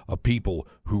convergence of people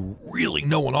who really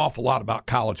know an awful lot about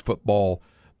college football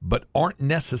but aren't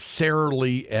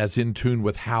necessarily as in tune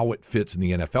with how it fits in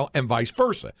the NFL and vice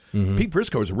versa. Pete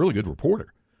Prisco is a really good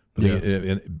reporter.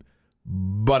 Yeah.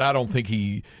 But I don't think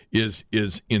he is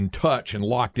in touch and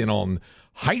locked in on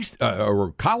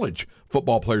or college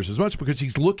football players as much because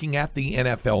he's looking at the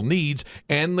NFL needs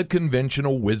and the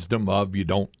conventional wisdom of you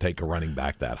don't take a running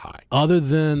back that high. Other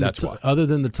than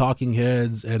the talking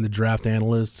heads and the draft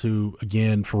analysts who,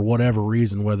 again, for whatever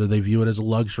reason, whether they view it as a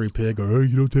luxury pick or, hey,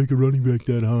 you don't take a running back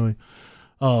that high,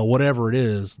 whatever it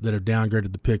is, that have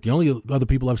downgraded the pick. The only other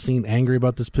people I've seen angry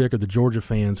about this pick are the Georgia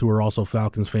fans who are also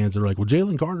Falcons fans. They're like, well,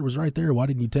 Jalen Carter was right there. Why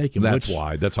didn't you take him? That's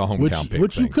why. That's a hometown pick.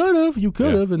 Which you could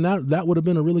have, and that would have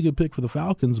been a really good pick for the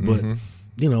Falcons. But,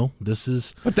 this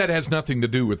is. But that has nothing to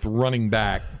do with running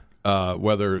back,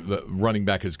 whether the running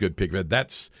back is a good pick.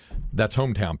 That's That's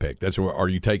hometown pick. That's where are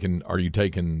you taking?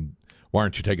 Why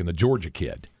aren't you taking the Georgia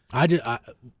kid? I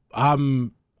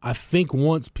think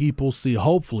once people see,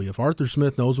 hopefully, if Arthur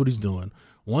Smith knows what he's doing,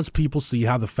 once people see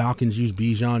how the Falcons use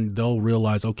Bijan, they'll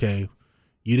realize, okay,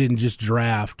 you didn't just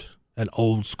draft an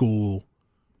old school,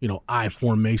 I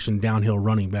formation downhill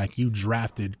running back. You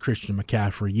drafted Christian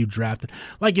McCaffrey. You drafted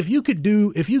if you could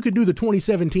do the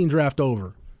 2017 draft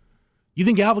over, you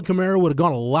think Alvin Kamara would have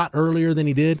gone a lot earlier than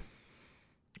he did?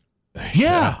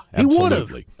 Yeah, he would have,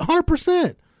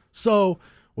 100%. So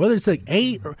whether it's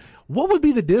 8 or what would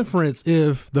be the difference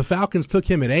if the Falcons took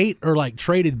him at 8 or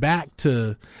traded back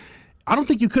to? I don't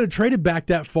think you could have traded back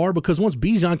that far because once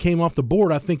Bijan came off the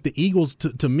board, I think the Eagles,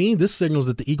 to me, this signals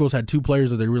that the Eagles had 2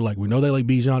 players that they really like. We know they like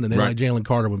Bijan and they like Jalen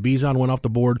Carter. When Bijan went off the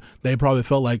board, they probably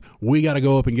felt like we got to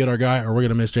go up and get our guy or we're going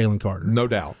to miss Jalen Carter. No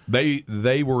doubt.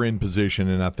 They were in position,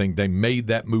 and I think they made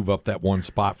that move up that one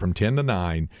spot from 10 to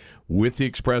 9 with the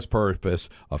express purpose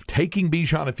of taking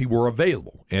Bijan if he were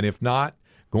available, and if not,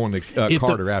 going to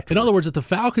Carter after. In other words, if the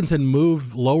Falcons had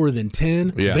moved lower than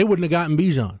 10, they wouldn't have gotten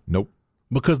Bijan. Nope.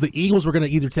 Because the Eagles were going to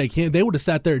either take him, they would have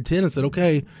sat there at 10 and said,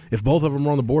 okay, if both of them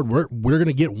are on the board, we're going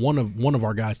to get one of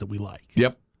our guys that we like.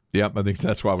 Yep. I think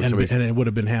that's why and it would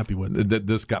have been happy with it.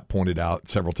 This got pointed out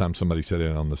several times. Somebody said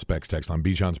it on the Specs text line.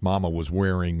 Bijan's mama was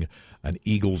wearing an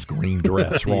Eagles green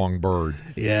dress. Wrong bird.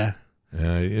 Yeah.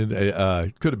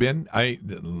 It could have been.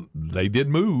 They did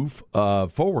move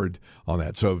forward on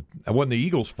that, so it wasn't the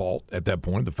Eagles' fault at that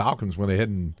point. The Falcons went ahead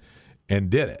and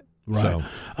did it. Right. So.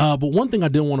 But one thing I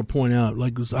did want to point out,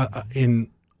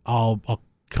 I'll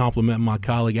compliment my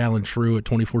colleague Alan True at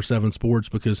 24/7 Sports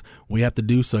because we have to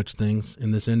do such things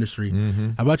in this industry.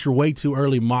 Mm-hmm. How about your way too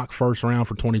early mock first round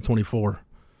for 2024?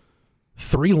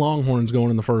 3 Longhorns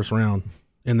going in the first round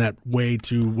in that way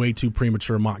too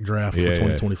premature mock draft for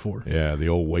 2024. Yeah, the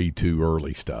old way too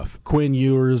early stuff. Quinn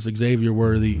Ewers, Xavier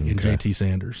Worthy, and JT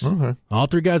Sanders. Okay. All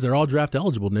 3 guys, they're all draft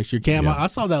eligible next year. Cam, I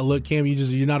saw that look. Cam,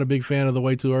 you're not a big fan of the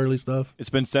way too early stuff?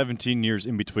 It's been 17 years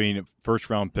in between first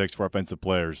round picks for offensive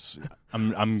players.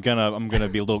 I'm gonna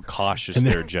be a little cautious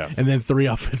there, Jeff. And then 3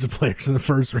 offensive players in the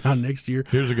first round next year.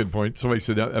 Here's a good point. Somebody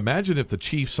said, imagine if the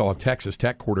Chiefs saw a Texas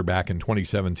Tech quarterback in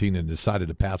 2017 and decided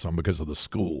to pass on because of the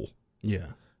school. Yeah.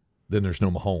 Then there's no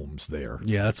Mahomes there.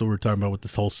 Yeah, that's what we're talking about with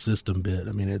this whole system bit.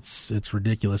 I mean, it's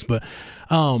ridiculous. But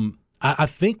I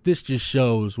think this just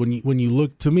shows when you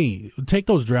look, to me, take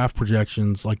those draft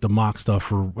projections, like the mock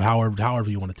stuff, or however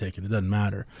you want to take it. It doesn't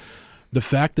matter. The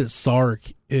fact that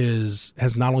Sark has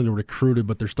not only recruited,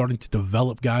 but they're starting to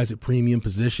develop guys at premium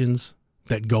positions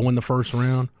that go in the first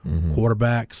round,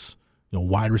 quarterbacks,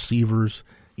 wide receivers.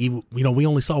 Even, we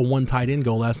only saw 1 tight end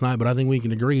go last night, but I think we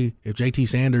can agree if JT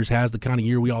Sanders has the kind of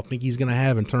year we all think he's going to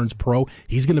have and turns pro,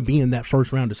 he's going to be in that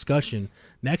first round discussion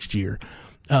next year.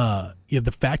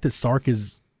 The fact that Sark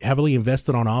is heavily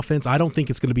invested on offense, I don't think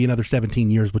it's going to be another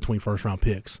 17 years between first round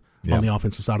picks on the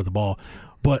offensive side of the ball.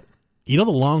 But the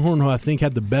Longhorn who I think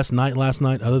had the best night last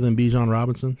night, other than Bijan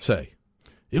Robinson,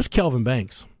 it was Kelvin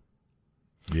Banks.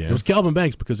 Yeah, it was Kelvin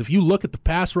Banks, because if you look at the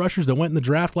pass rushers that went in the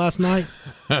draft last night.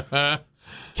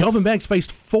 Kelvin Banks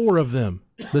faced 4 of them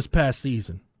this past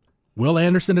season. Will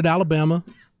Anderson at Alabama,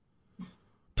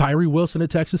 Tyree Wilson at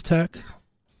Texas Tech,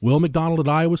 Will McDonald at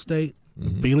Iowa State,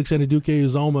 and Felix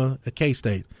Anudike-Uzomah at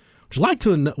K-State.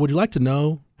 Would you like to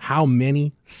know how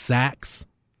many sacks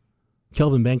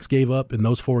Kelvin Banks gave up in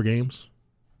those 4 games?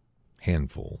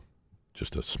 Handful.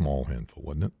 Just a small handful,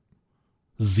 wasn't it?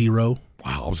 0.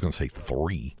 Wow, I was going to say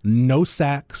 3. No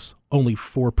sacks, only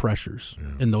 4 pressures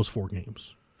in those 4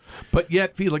 games. But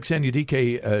yet, Felix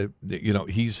Anudike,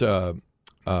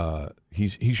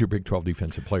 he's your Big 12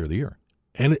 Defensive Player of the Year.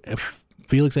 And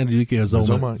Felix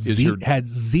Anudike-Uzomah had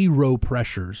 0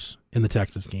 pressures in the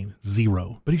Texas game.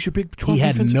 0. But he's your Big 12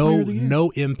 Defensive Player of the Year.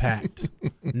 no impact.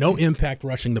 No impact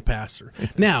rushing the passer.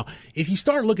 Now, if you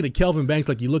start looking at Kelvin Banks,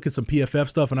 like you look at some PFF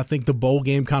stuff, and I think the bowl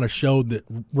game kind of showed that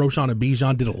Roschon and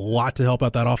Bijan did a lot to help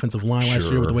out that offensive line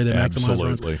last year with the way they maximized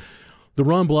runs. The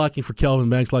run blocking for Kelvin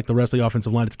Banks, like the rest of the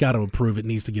offensive line, it's got to improve. It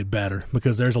needs to get better,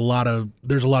 because there's a lot of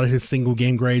his single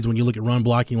game grades when you look at run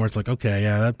blocking where it's like, okay,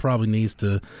 yeah, that probably needs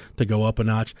to go up a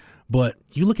notch. But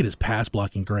you look at his pass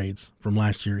blocking grades from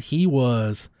last year. He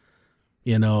was,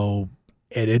 at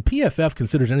PFF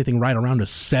considers anything right around a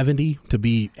 70 to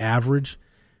be average.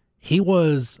 He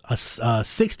was a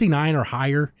 69 or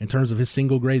higher in terms of his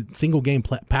single game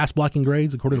pass blocking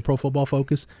grades, according to Pro Football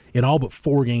Focus, in all but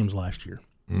 4 games last year.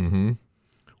 Mm-hmm.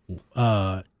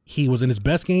 he was in his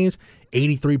best games,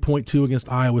 83.2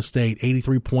 against Iowa State,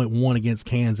 83.1 against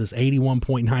Kansas,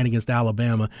 81.9 against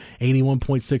Alabama,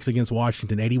 81.6 against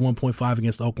Washington, 81.5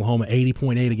 against Oklahoma,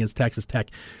 80.8 against Texas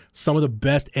Tech. Some of the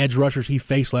best edge rushers he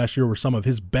faced last year were some of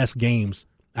his best games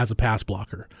as a pass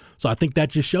blocker. So I think that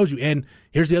just shows you. And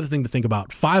here's the other thing to think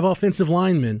about. 5 offensive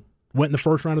linemen went in the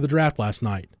first round of the draft last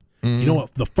night. You know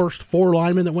what? The first 4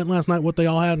 linemen that went last night, what they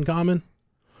all had in common?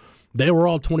 They were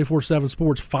all 24/7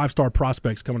 Sports 5-star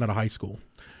prospects coming out of high school.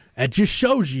 It just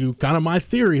shows you, kind of my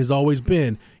theory has always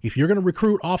been, if you're going to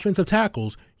recruit offensive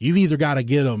tackles, you've either got to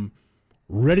get them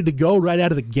ready to go right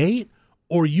out of the gate,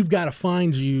 or you've got to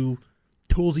find you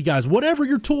toolsy guys. Whatever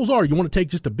your tools are, you want to take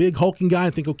just a big hulking guy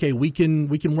and think, okay, we can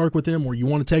work with him, or you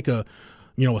want to take a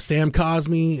Sam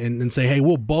Cosmi and say, hey,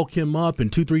 we'll bulk him up,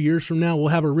 and 2-3 years from now we'll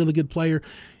have a really good player.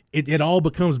 It all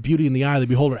becomes beauty in the eye of the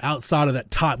beholder outside of that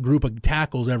top group of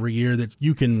tackles every year that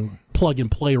you can plug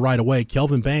and play right away.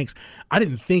 Kelvin Banks, I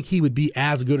didn't think he would be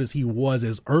as good as he was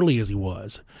as early as he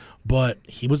was, but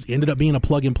he ended up being a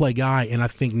plug and play guy, and I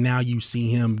think now you see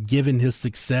him, given his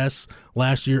success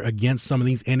last year against some of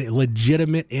these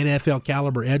legitimate NFL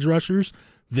caliber edge rushers,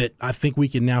 that I think we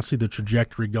can now see the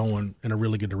trajectory going in a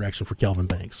really good direction for Kelvin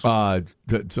Banks.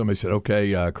 Somebody said,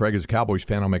 okay, Craig is a Cowboys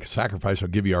fan. I'll make a sacrifice. I'll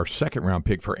give you our second-round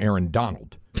pick for Aaron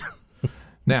Donald.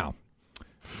 Now,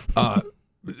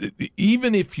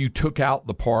 even if you took out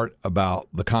the part about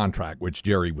the contract, which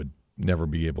Jerry would never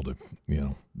be able to,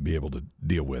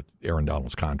 deal with Aaron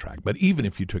Donald's contract. But even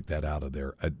if you took that out of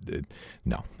there,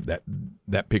 no,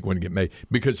 that pick wouldn't get made,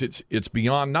 because it's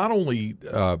beyond not only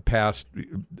past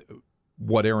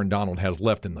what Aaron Donald has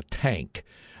left in the tank.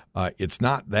 It's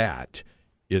not that.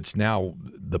 It's now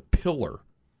the pillar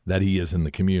that he is in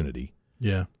the community.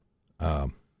 Yeah.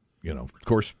 Of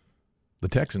course, the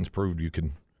Texans proved you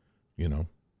can,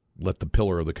 let the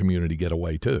pillar of the community get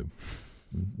away too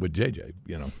with JJ,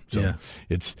 So yeah.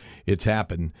 It's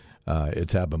happened.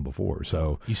 It's happened before.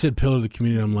 So you said pillar of the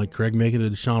community. I'm like, Craig making a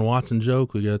Deshaun Watson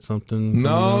joke. We got something.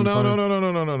 No.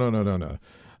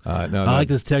 I like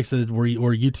this text where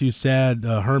you two sad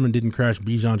Herman didn't crash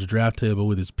Bijan's draft table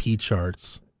with his P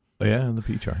charts. Yeah, the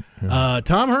P chart. Yeah.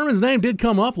 Tom Herman's name did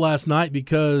come up last night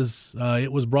because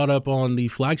it was brought up on the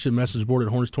flagship message board at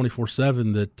Hornets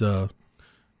 24/7 that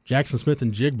Jackson Smith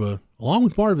and Jigba, along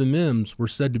with Marvin Mims, were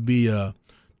said to be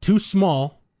too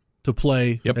small to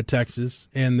play at Texas,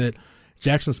 and that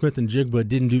Jackson Smith and Jigba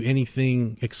didn't do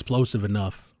anything explosive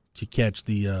enough to catch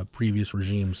the previous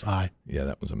regime's eye. Yeah,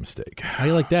 that was a mistake. How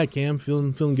you like that, Cam?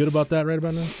 Feeling good about that right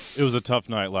about now? It was a tough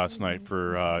night last night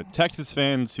for Texas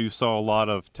fans who saw a lot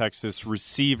of Texas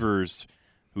receivers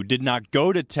who did not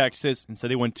go to Texas.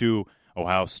 Instead, they went to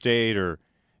Ohio State or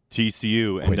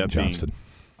TCU. Ended up being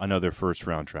another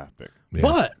first-round draft pick.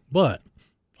 Yeah. But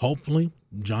hopefully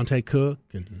Jonte Cook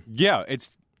and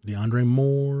it's DeAndre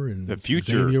Moore and the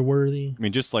future. Xavier Worthy. I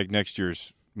mean, just like next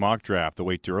year's mock draft, the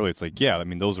way too early, it's like,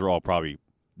 those are all probably,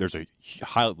 there's a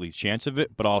highly chance of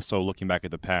it, but also looking back at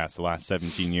the past, the last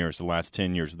 17 years, the last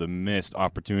 10 years, the missed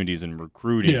opportunities in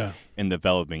recruiting and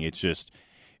developing, it's just,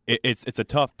 it's a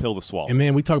tough pill to swallow. And,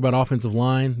 man, we talk about offensive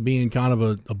line being kind of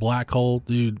a black hole.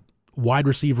 Dude, wide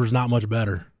receiver's not much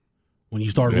better. When you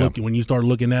start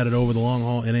looking at it over the long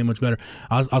haul, it ain't much better.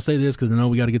 I'll say this because I know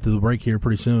we got to get to the break here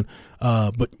pretty soon.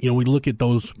 But we look at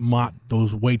those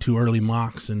way too early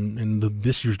mocks, and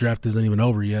this year's draft isn't even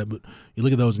over yet. But you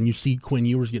look at those and you see Quinn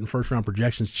Ewers getting first round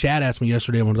projections. Chad asked me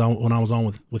yesterday when I was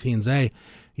on with he and Zay.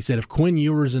 He said, if Quinn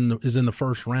Ewers is in the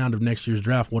first round of next year's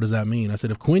draft, what does that mean? I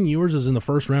said, if Quinn Ewers is in the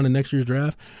first round of next year's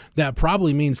draft, that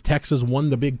probably means Texas won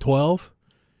the Big 12.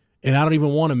 And I don't even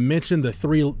want to mention the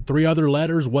three other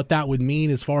letters, what that would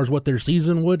mean as far as what their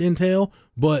season would entail,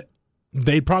 but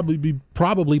they'd probably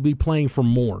be playing for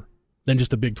more than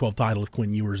just a Big 12 title if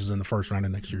Quinn Ewers is in the first round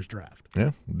of next year's draft. Yeah,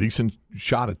 decent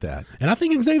shot at that. And I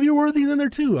think Xavier Worthy's in there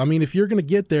too. I mean, if you're going to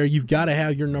get there, you've got to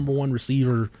have your number one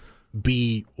receiver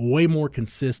be way more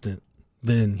consistent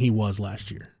than he was last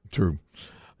year. True.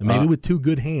 And maybe with 2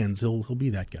 good hands, he'll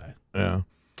be that guy. Yeah.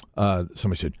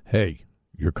 Somebody said, hey,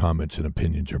 your comments and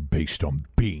opinions are based on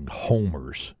being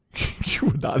homers. You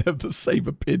would not have the same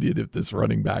opinion if this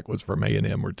running back was from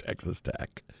A&M or Texas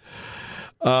Tech.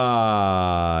 You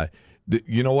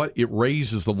know what? It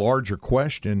raises the larger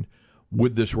question,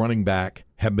 would this running back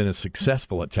have been as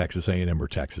successful at Texas A&M or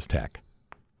Texas Tech?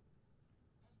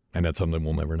 And that's something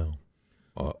we'll never know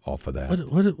off of that.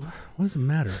 What does it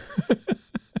matter?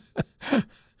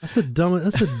 That's the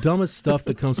dumbest stuff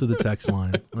that comes through the text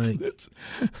line. Like,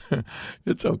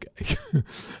 it's okay.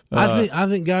 I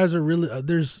think guys are really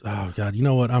oh God, you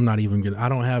know what? I'm not even gonna. I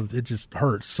don't have. It just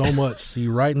hurts so much. See,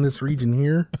 right in this region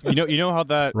here. You know how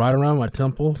that right around my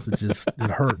temples.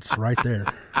 It hurts right there.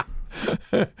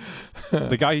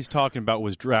 The guy he's talking about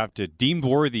was drafted, deemed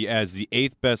worthy as the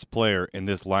 8th best player in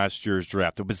this last year's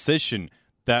draft, a position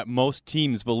that most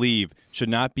teams believe should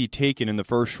not be taken in the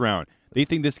first round. They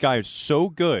think this guy is so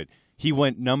good, he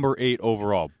went number 8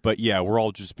 overall. But, yeah, we're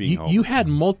all just being homers. You had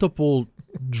multiple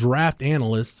draft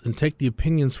analysts, and take the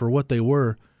opinions for what they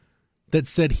were, that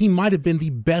said he might have been the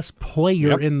best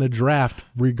player in the draft,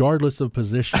 regardless of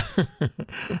position.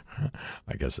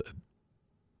 I guess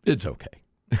it's okay.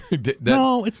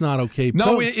 No, it's not okay.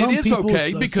 No, it is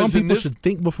okay because some people should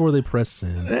think before they press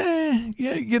send.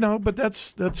 Yeah, but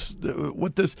that's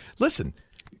what this. Listen,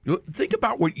 think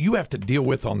about what you have to deal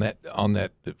with on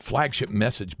that flagship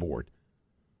message board.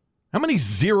 How many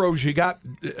zeros you got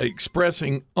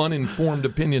expressing uninformed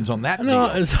opinions on that?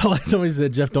 No, it's like somebody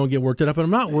said, Jeff, don't get worked up. And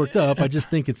I'm not worked up. I just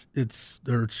think it's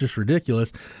just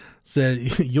ridiculous.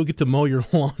 Said you'll get to mow your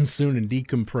lawn soon and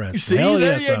decompress. See, Hell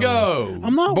there yes, you go.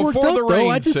 I'm not worked up though.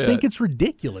 I just think it's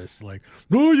ridiculous. Like,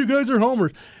 oh, you guys are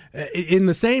homers. In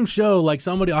the same show, like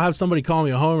I'll have somebody call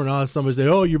me a homer, and I'll have somebody say,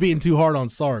 "Oh, you're being too hard on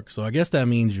Sark." So I guess that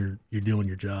means you're doing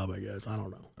your job. I guess I don't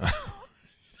know.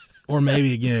 Or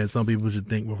maybe again, some people should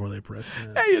think before they press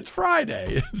send. Hey, it's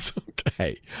Friday. It's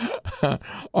okay.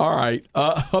 All right.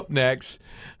 Up next.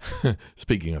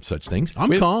 Speaking of such things,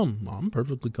 I'm calm. I'm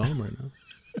perfectly calm right now.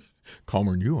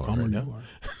 Calmer than you are. Calmer right than now.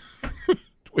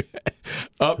 you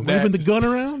are. Up next. Waving the gun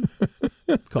around?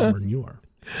 Calmer than you are.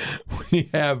 We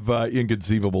have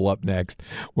Inconceivable up next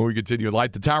when we continue.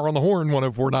 Light the Tower on the Horn,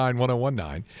 104.9,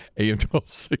 101.9, AM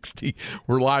 1260.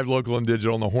 We're live, local, and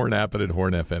digital on the Horn app and at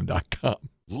hornfm.com.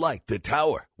 Light the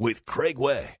Tower with Craig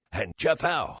Way and Jeff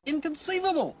Howe.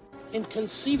 Inconceivable.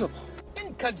 Inconceivable.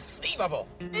 Inconceivable.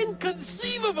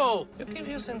 Inconceivable. You keep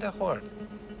using the word.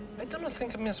 I don't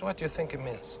think it means what you think it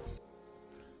means.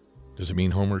 Does it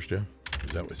mean homers, Jeff?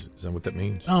 Is that what that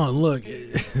means? Oh, look,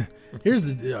 here's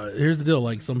the deal.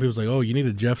 Like some people say, oh, you need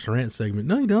a Jeff's rant segment.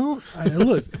 No, you don't.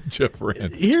 Look, Jeff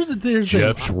rant. Here's the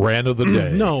Jeff's rant of the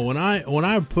day. No, when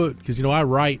I put, because I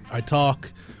write, I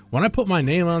talk. When I put my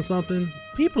name on something,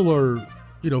 people are,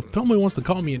 somebody wants to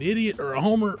call me an idiot or a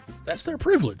homer. That's their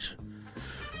privilege.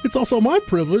 It's also my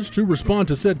privilege to respond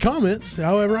to said comments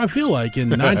however I feel like, and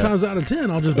 9 times out of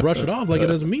 10, I'll just brush it off like it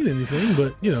doesn't mean anything.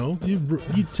 But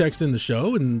you text in the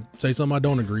show and say something I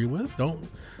don't agree with.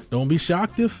 Don't be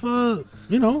shocked if I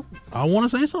want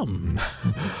to say something.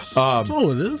 That's all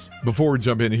it is. Before we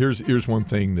jump in, here's one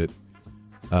thing that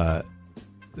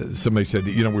somebody said.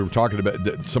 We were talking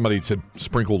about. Somebody said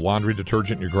sprinkle laundry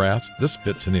detergent in your grass. This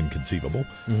fits an Inconceivable.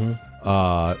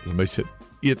 Mm-hmm. Somebody said.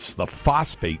 It's the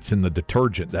phosphates in the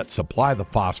detergent that supply the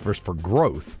phosphorus for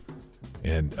growth,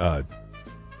 and as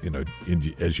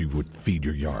you would feed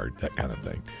your yard, that kind of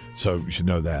thing. So you should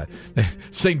know that.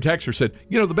 Same texter said,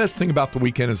 the best thing about the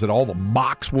weekend is that all the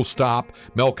mocks will stop.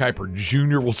 Mel Kiper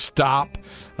Jr. will stop.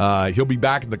 He'll be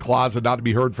back in the closet, not to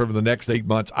be heard from the next 8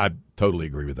 months. I totally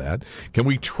agree with that. Can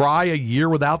we try a year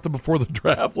without them before the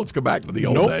draft? Let's go back to the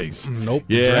old days. Nope.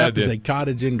 Yeah, the draft is a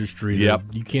cottage industry. Yep.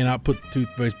 You cannot put the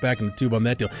toothpaste back in the tube on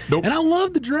that deal. Nope. And I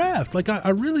love the draft. Like, I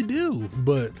really do.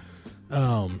 But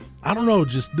I don't know.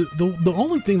 Just the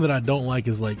only thing that I don't like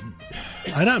is, like,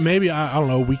 I don't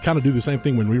know. We kind of do the same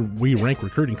thing when we rank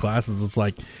recruiting classes. It's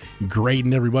like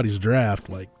grading everybody's draft.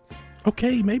 Like,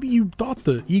 okay, maybe you thought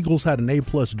the Eagles had an A+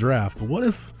 draft, but what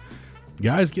if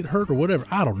guys get hurt or whatever?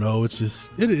 I don't know. It's just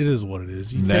it is what it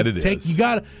is. You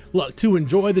gotta look to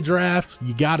enjoy the draft.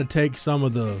 You gotta take some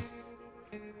of the,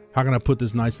 how can I put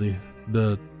this nicely,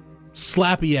 the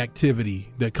slappy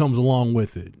activity that comes along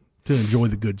with it to enjoy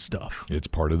the good stuff. It's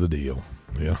part of the deal.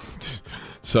 Yeah.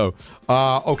 So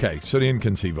okay. So the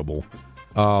Inconceivable.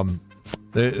 A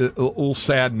little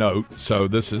sad note. So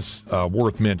this is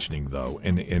worth mentioning though,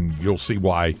 and you'll see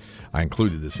why I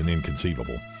included this in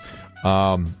Inconceivable.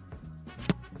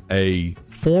 A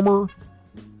former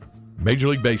Major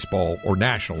League Baseball or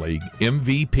National League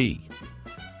MVP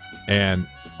and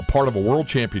a part of a World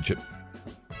Championship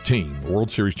team,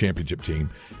 World Series Championship team,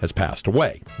 has passed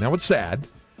away. Now, it's sad.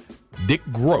 Dick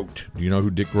Groat. Do you know who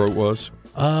Dick Groat was?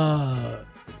 The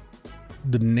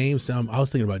name sound. I was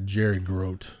thinking about Jerry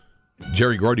Groat.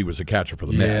 Jerry Groat, he was a catcher for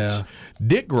the Mets.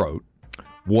 Dick Groat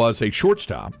was a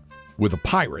shortstop with the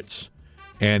Pirates.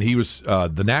 And he was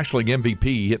the National League MVP.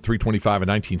 He hit .325 in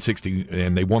 1960,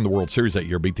 and they won the World Series that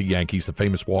year, beat the Yankees, the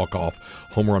famous walk-off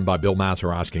home run by Bill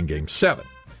Mazeroski in Game 7.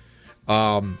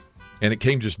 and it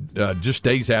came just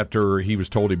days after he was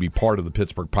told he'd be part of the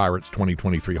Pittsburgh Pirates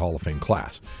 2023 Hall of Fame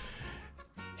class.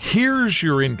 Here's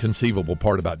your inconceivable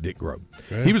part about Dick Grobe.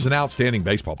 Okay. He was an outstanding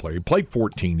baseball player. He played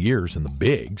 14 years in the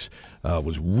bigs,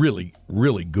 was really,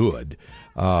 really good.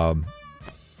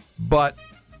 But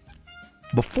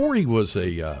before he was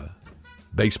a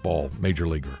baseball major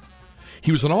leaguer,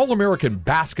 he was an All-American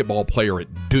basketball player at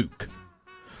Duke.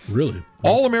 Really?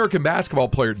 All-American basketball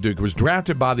player at Duke. Was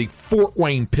drafted by the Fort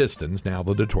Wayne Pistons, now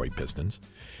the Detroit Pistons,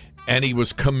 and he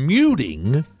was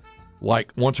commuting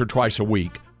like once or twice a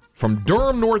week from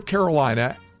Durham, North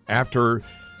Carolina, after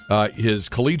his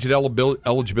collegiate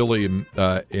eligibility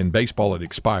in baseball had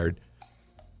expired,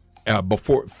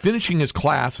 before finishing his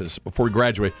classes before he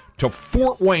graduated, to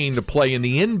Fort Wayne to play in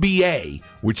the NBA,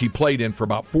 which he played in for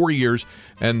about 4 years,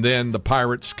 and then the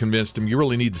Pirates convinced him, you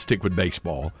really need to stick with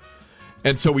baseball.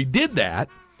 And so he did that,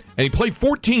 and he played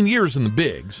 14 years in the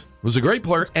bigs, was a great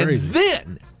player, and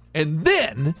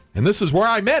then, and this is where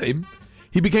I met him,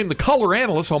 he became the color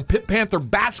analyst on Pitt Panther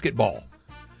basketball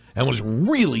and was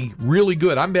really, really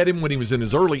good. I met him when he was in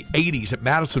his early 80s at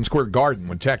Madison Square Garden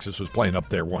when Texas was playing up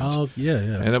there once. Oh, yeah.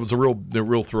 And that was a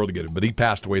real thrill to get him. But he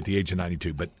passed away at the age of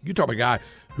 92. But you talk about a guy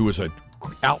who was an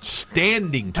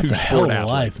outstanding two-sport athlete. That's a hell of a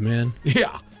life, man.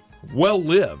 Yeah. Well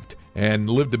lived, and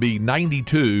lived to be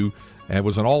 92, and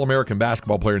was an All-American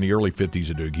basketball player in the early 50s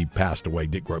at Duke. He passed away.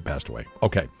 Dick Grobe passed away.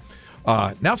 Okay.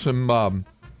 Now some...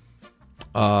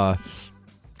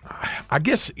 I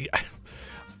guess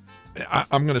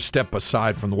I'm going to step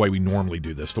aside from the way we normally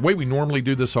do this. The way we normally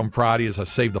do this on Friday is I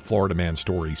save the Florida man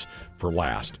stories for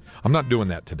last. I'm not doing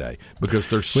that today because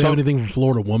there's we have anything from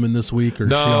Florida woman this week? Or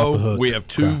no, is she off the hook? We have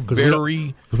two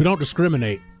very... We don't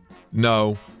discriminate.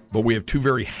 No, but we have two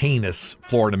very heinous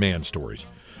Florida man stories.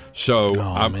 So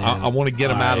I want to get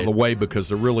them out of the way because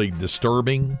they're really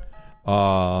disturbing.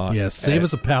 Save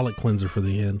us a palate cleanser for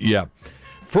the end. Yeah.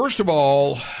 First of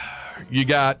all... You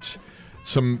got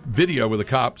some video where the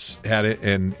cops had it,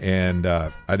 and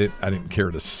I didn't care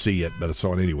to see it, but I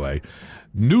saw it anyway.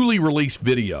 Newly released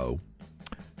video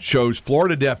shows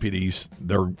Florida deputies,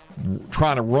 they're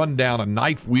trying to run down a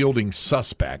knife-wielding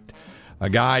suspect, a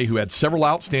guy who had several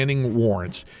outstanding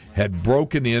warrants, had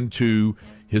broken into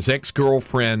his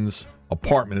ex-girlfriend's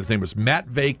apartment. His name was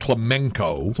Matvey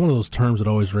Klemenko. It's one of those terms that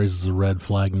always raises a red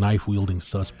flag, knife-wielding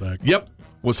suspect. Yep.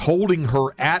 Was holding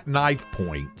her at knife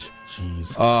point.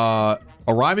 Jeez.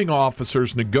 Arriving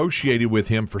officers negotiated with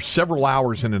him for several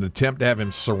hours in an attempt to have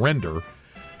him surrender,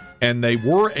 and they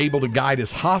were able to guide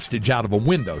his hostage out of a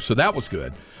window, so that was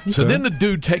good. Okay. So then the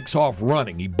dude takes off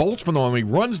running. He bolts from the home. He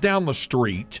runs down the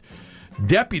street.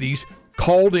 Deputies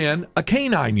called in a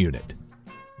canine unit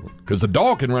because the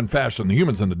dog can run faster than the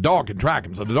humans, and the dog can track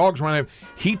him. So the dog's running.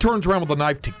 He turns around with a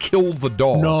knife to kill the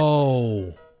dog.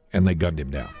 No. And they gunned him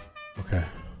down. Okay.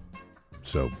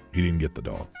 So he didn't get the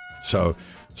dog. So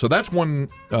that's one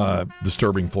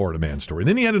disturbing Florida man story.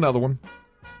 Then he had another one.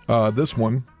 This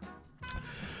one,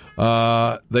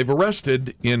 they've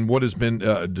arrested in what has been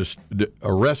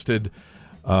arrested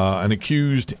an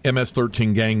accused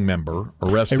MS-13 gang member.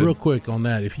 Arrested. Hey, real quick on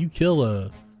that, if you kill a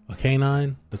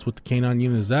canine, that's what the canine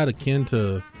unit is. That akin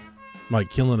to like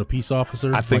killing a peace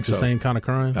officer? I think the same kind of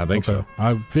crime. I think so.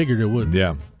 I figured it would.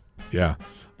 Yeah.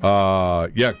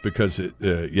 Because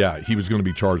he was going to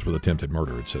be charged with attempted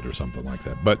murder, it said, or something like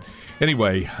that. But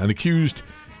anyway, an accused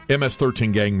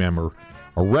MS-13 gang member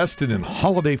arrested in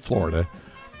Holiday, Florida,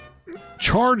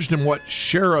 charged in what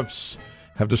sheriffs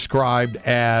have described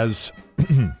as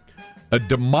a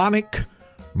demonic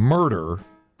murder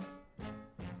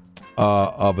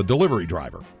of a delivery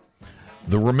driver.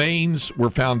 The remains were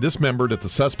found dismembered at the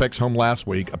suspect's home last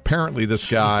week. Apparently, this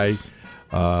guy,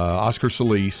 Oscar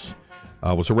Solis,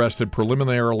 was arrested,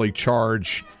 preliminarily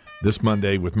charged this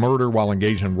Monday with murder while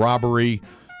engaged in robbery.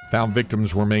 Found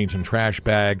victims' remains in trash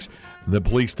bags. The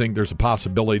police think there's a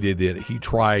possibility that he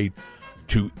tried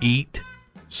to eat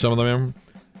some of them.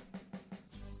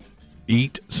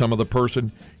 Eat some of the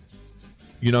person.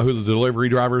 You know who the delivery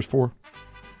driver is for?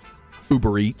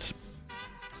 Uber Eats.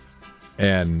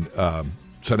 And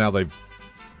so now they've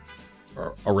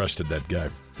arrested that guy.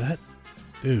 That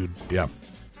dude. Yeah.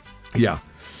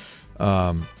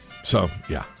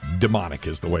 Demonic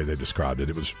is the way they described it.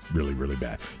 It was really, really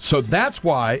bad. So that's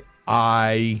why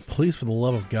Please, for the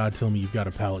love of God, tell me you've got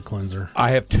a palate cleanser.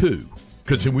 I have two,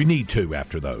 because we need two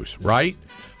after those, right?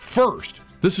 First,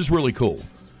 this is really cool.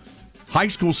 High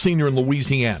school senior in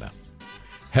Louisiana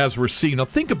has received, now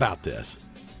think about this,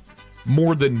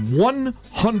 more than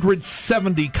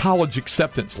 170 college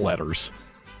acceptance letters.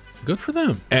 Good for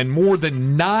them. And more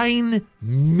than $9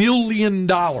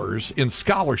 million in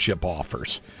scholarship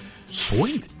offers.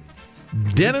 Sweet.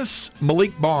 Dennis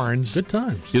Malik Barnes Good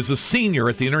times. is a senior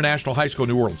at the International High School in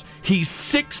New Orleans. He's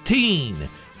 16.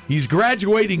 He's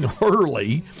graduating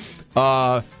early.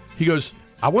 He goes,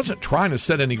 I wasn't trying to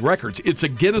set any records. It's a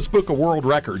Guinness Book of World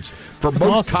Records for That's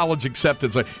most awesome. college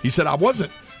acceptance. He said, I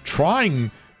wasn't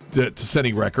trying to set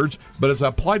any records, but as I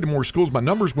applied to more schools, my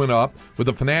numbers went up with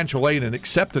the financial aid and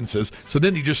acceptances. So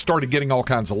then he just started getting all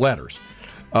kinds of letters.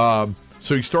 So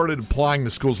he started applying to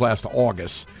schools last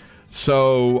August.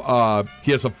 So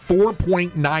he has a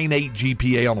 4.98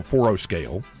 GPA on a 4.0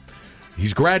 scale.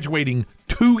 He's graduating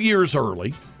 2 years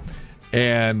early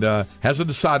and hasn't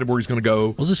decided where he's going to go.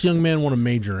 What does this young man want to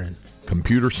major in?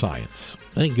 Computer science.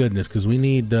 Thank goodness, because we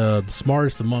need the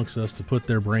smartest amongst us to put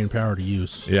their brain power to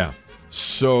use. Yeah.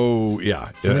 So,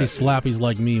 yeah. Too many slappies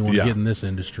like me want to get in this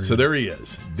industry. So there he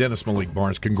is, Dennis Malik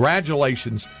Barnes.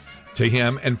 Congratulations to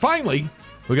him. And finally,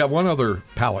 we got one other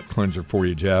palate cleanser for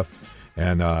you, Jeff.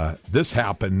 And this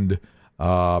happened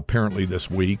apparently this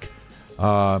week.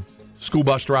 School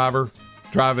bus driver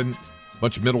driving a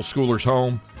bunch of middle schoolers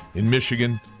home in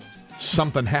Michigan.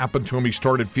 Something happened to him. He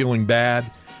started feeling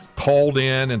bad. Called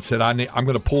in and said, I'm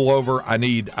going to pull over. I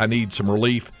need some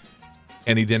relief.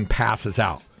 And he then passes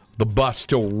out. The bus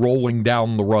still rolling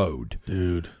down the road.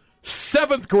 Dude.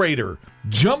 7th grader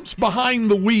jumps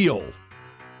behind the wheel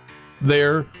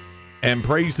there and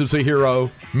praised as a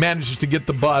hero, manages to get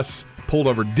the bus pulled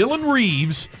over. Dylan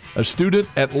Reeves, a student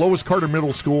at Lois Carter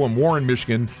Middle School in Warren,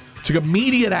 Michigan, took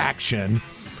immediate action.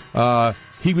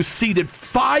 He was seated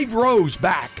 5 rows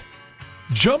back,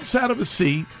 jumps out of his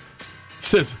seat,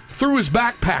 says threw his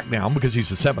backpack down because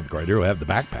he's a 7th grader who had the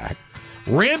backpack,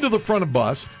 ran to the front of the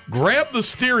bus, grabbed the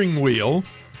steering wheel,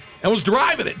 and was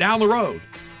driving it down the road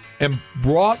and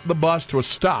brought the bus to a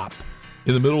stop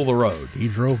in the middle of the road. He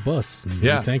drove bus.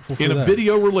 Yeah. Thankful for in that. a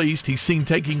video released, he's seen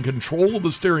taking control of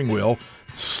the steering wheel,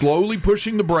 slowly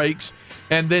pushing the brakes,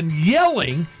 and then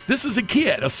yelling. This is a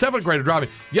kid, a 7th grader driving,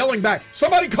 yelling back,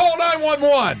 somebody call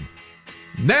 911.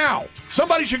 Now,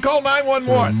 somebody should call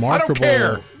 911. I don't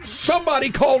care. Somebody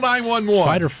call 911.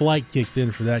 Fight or flight kicked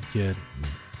in for that kid.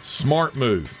 Smart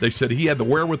move. They said he had the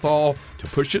wherewithal to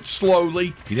push it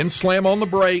slowly. He didn't slam on the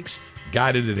brakes,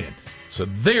 guided it in. So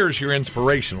there's your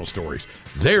inspirational stories.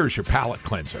 There's your palate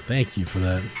cleanser. Thank you for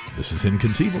that. This is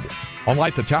Inconceivable on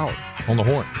Light the Tower on the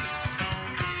Horn.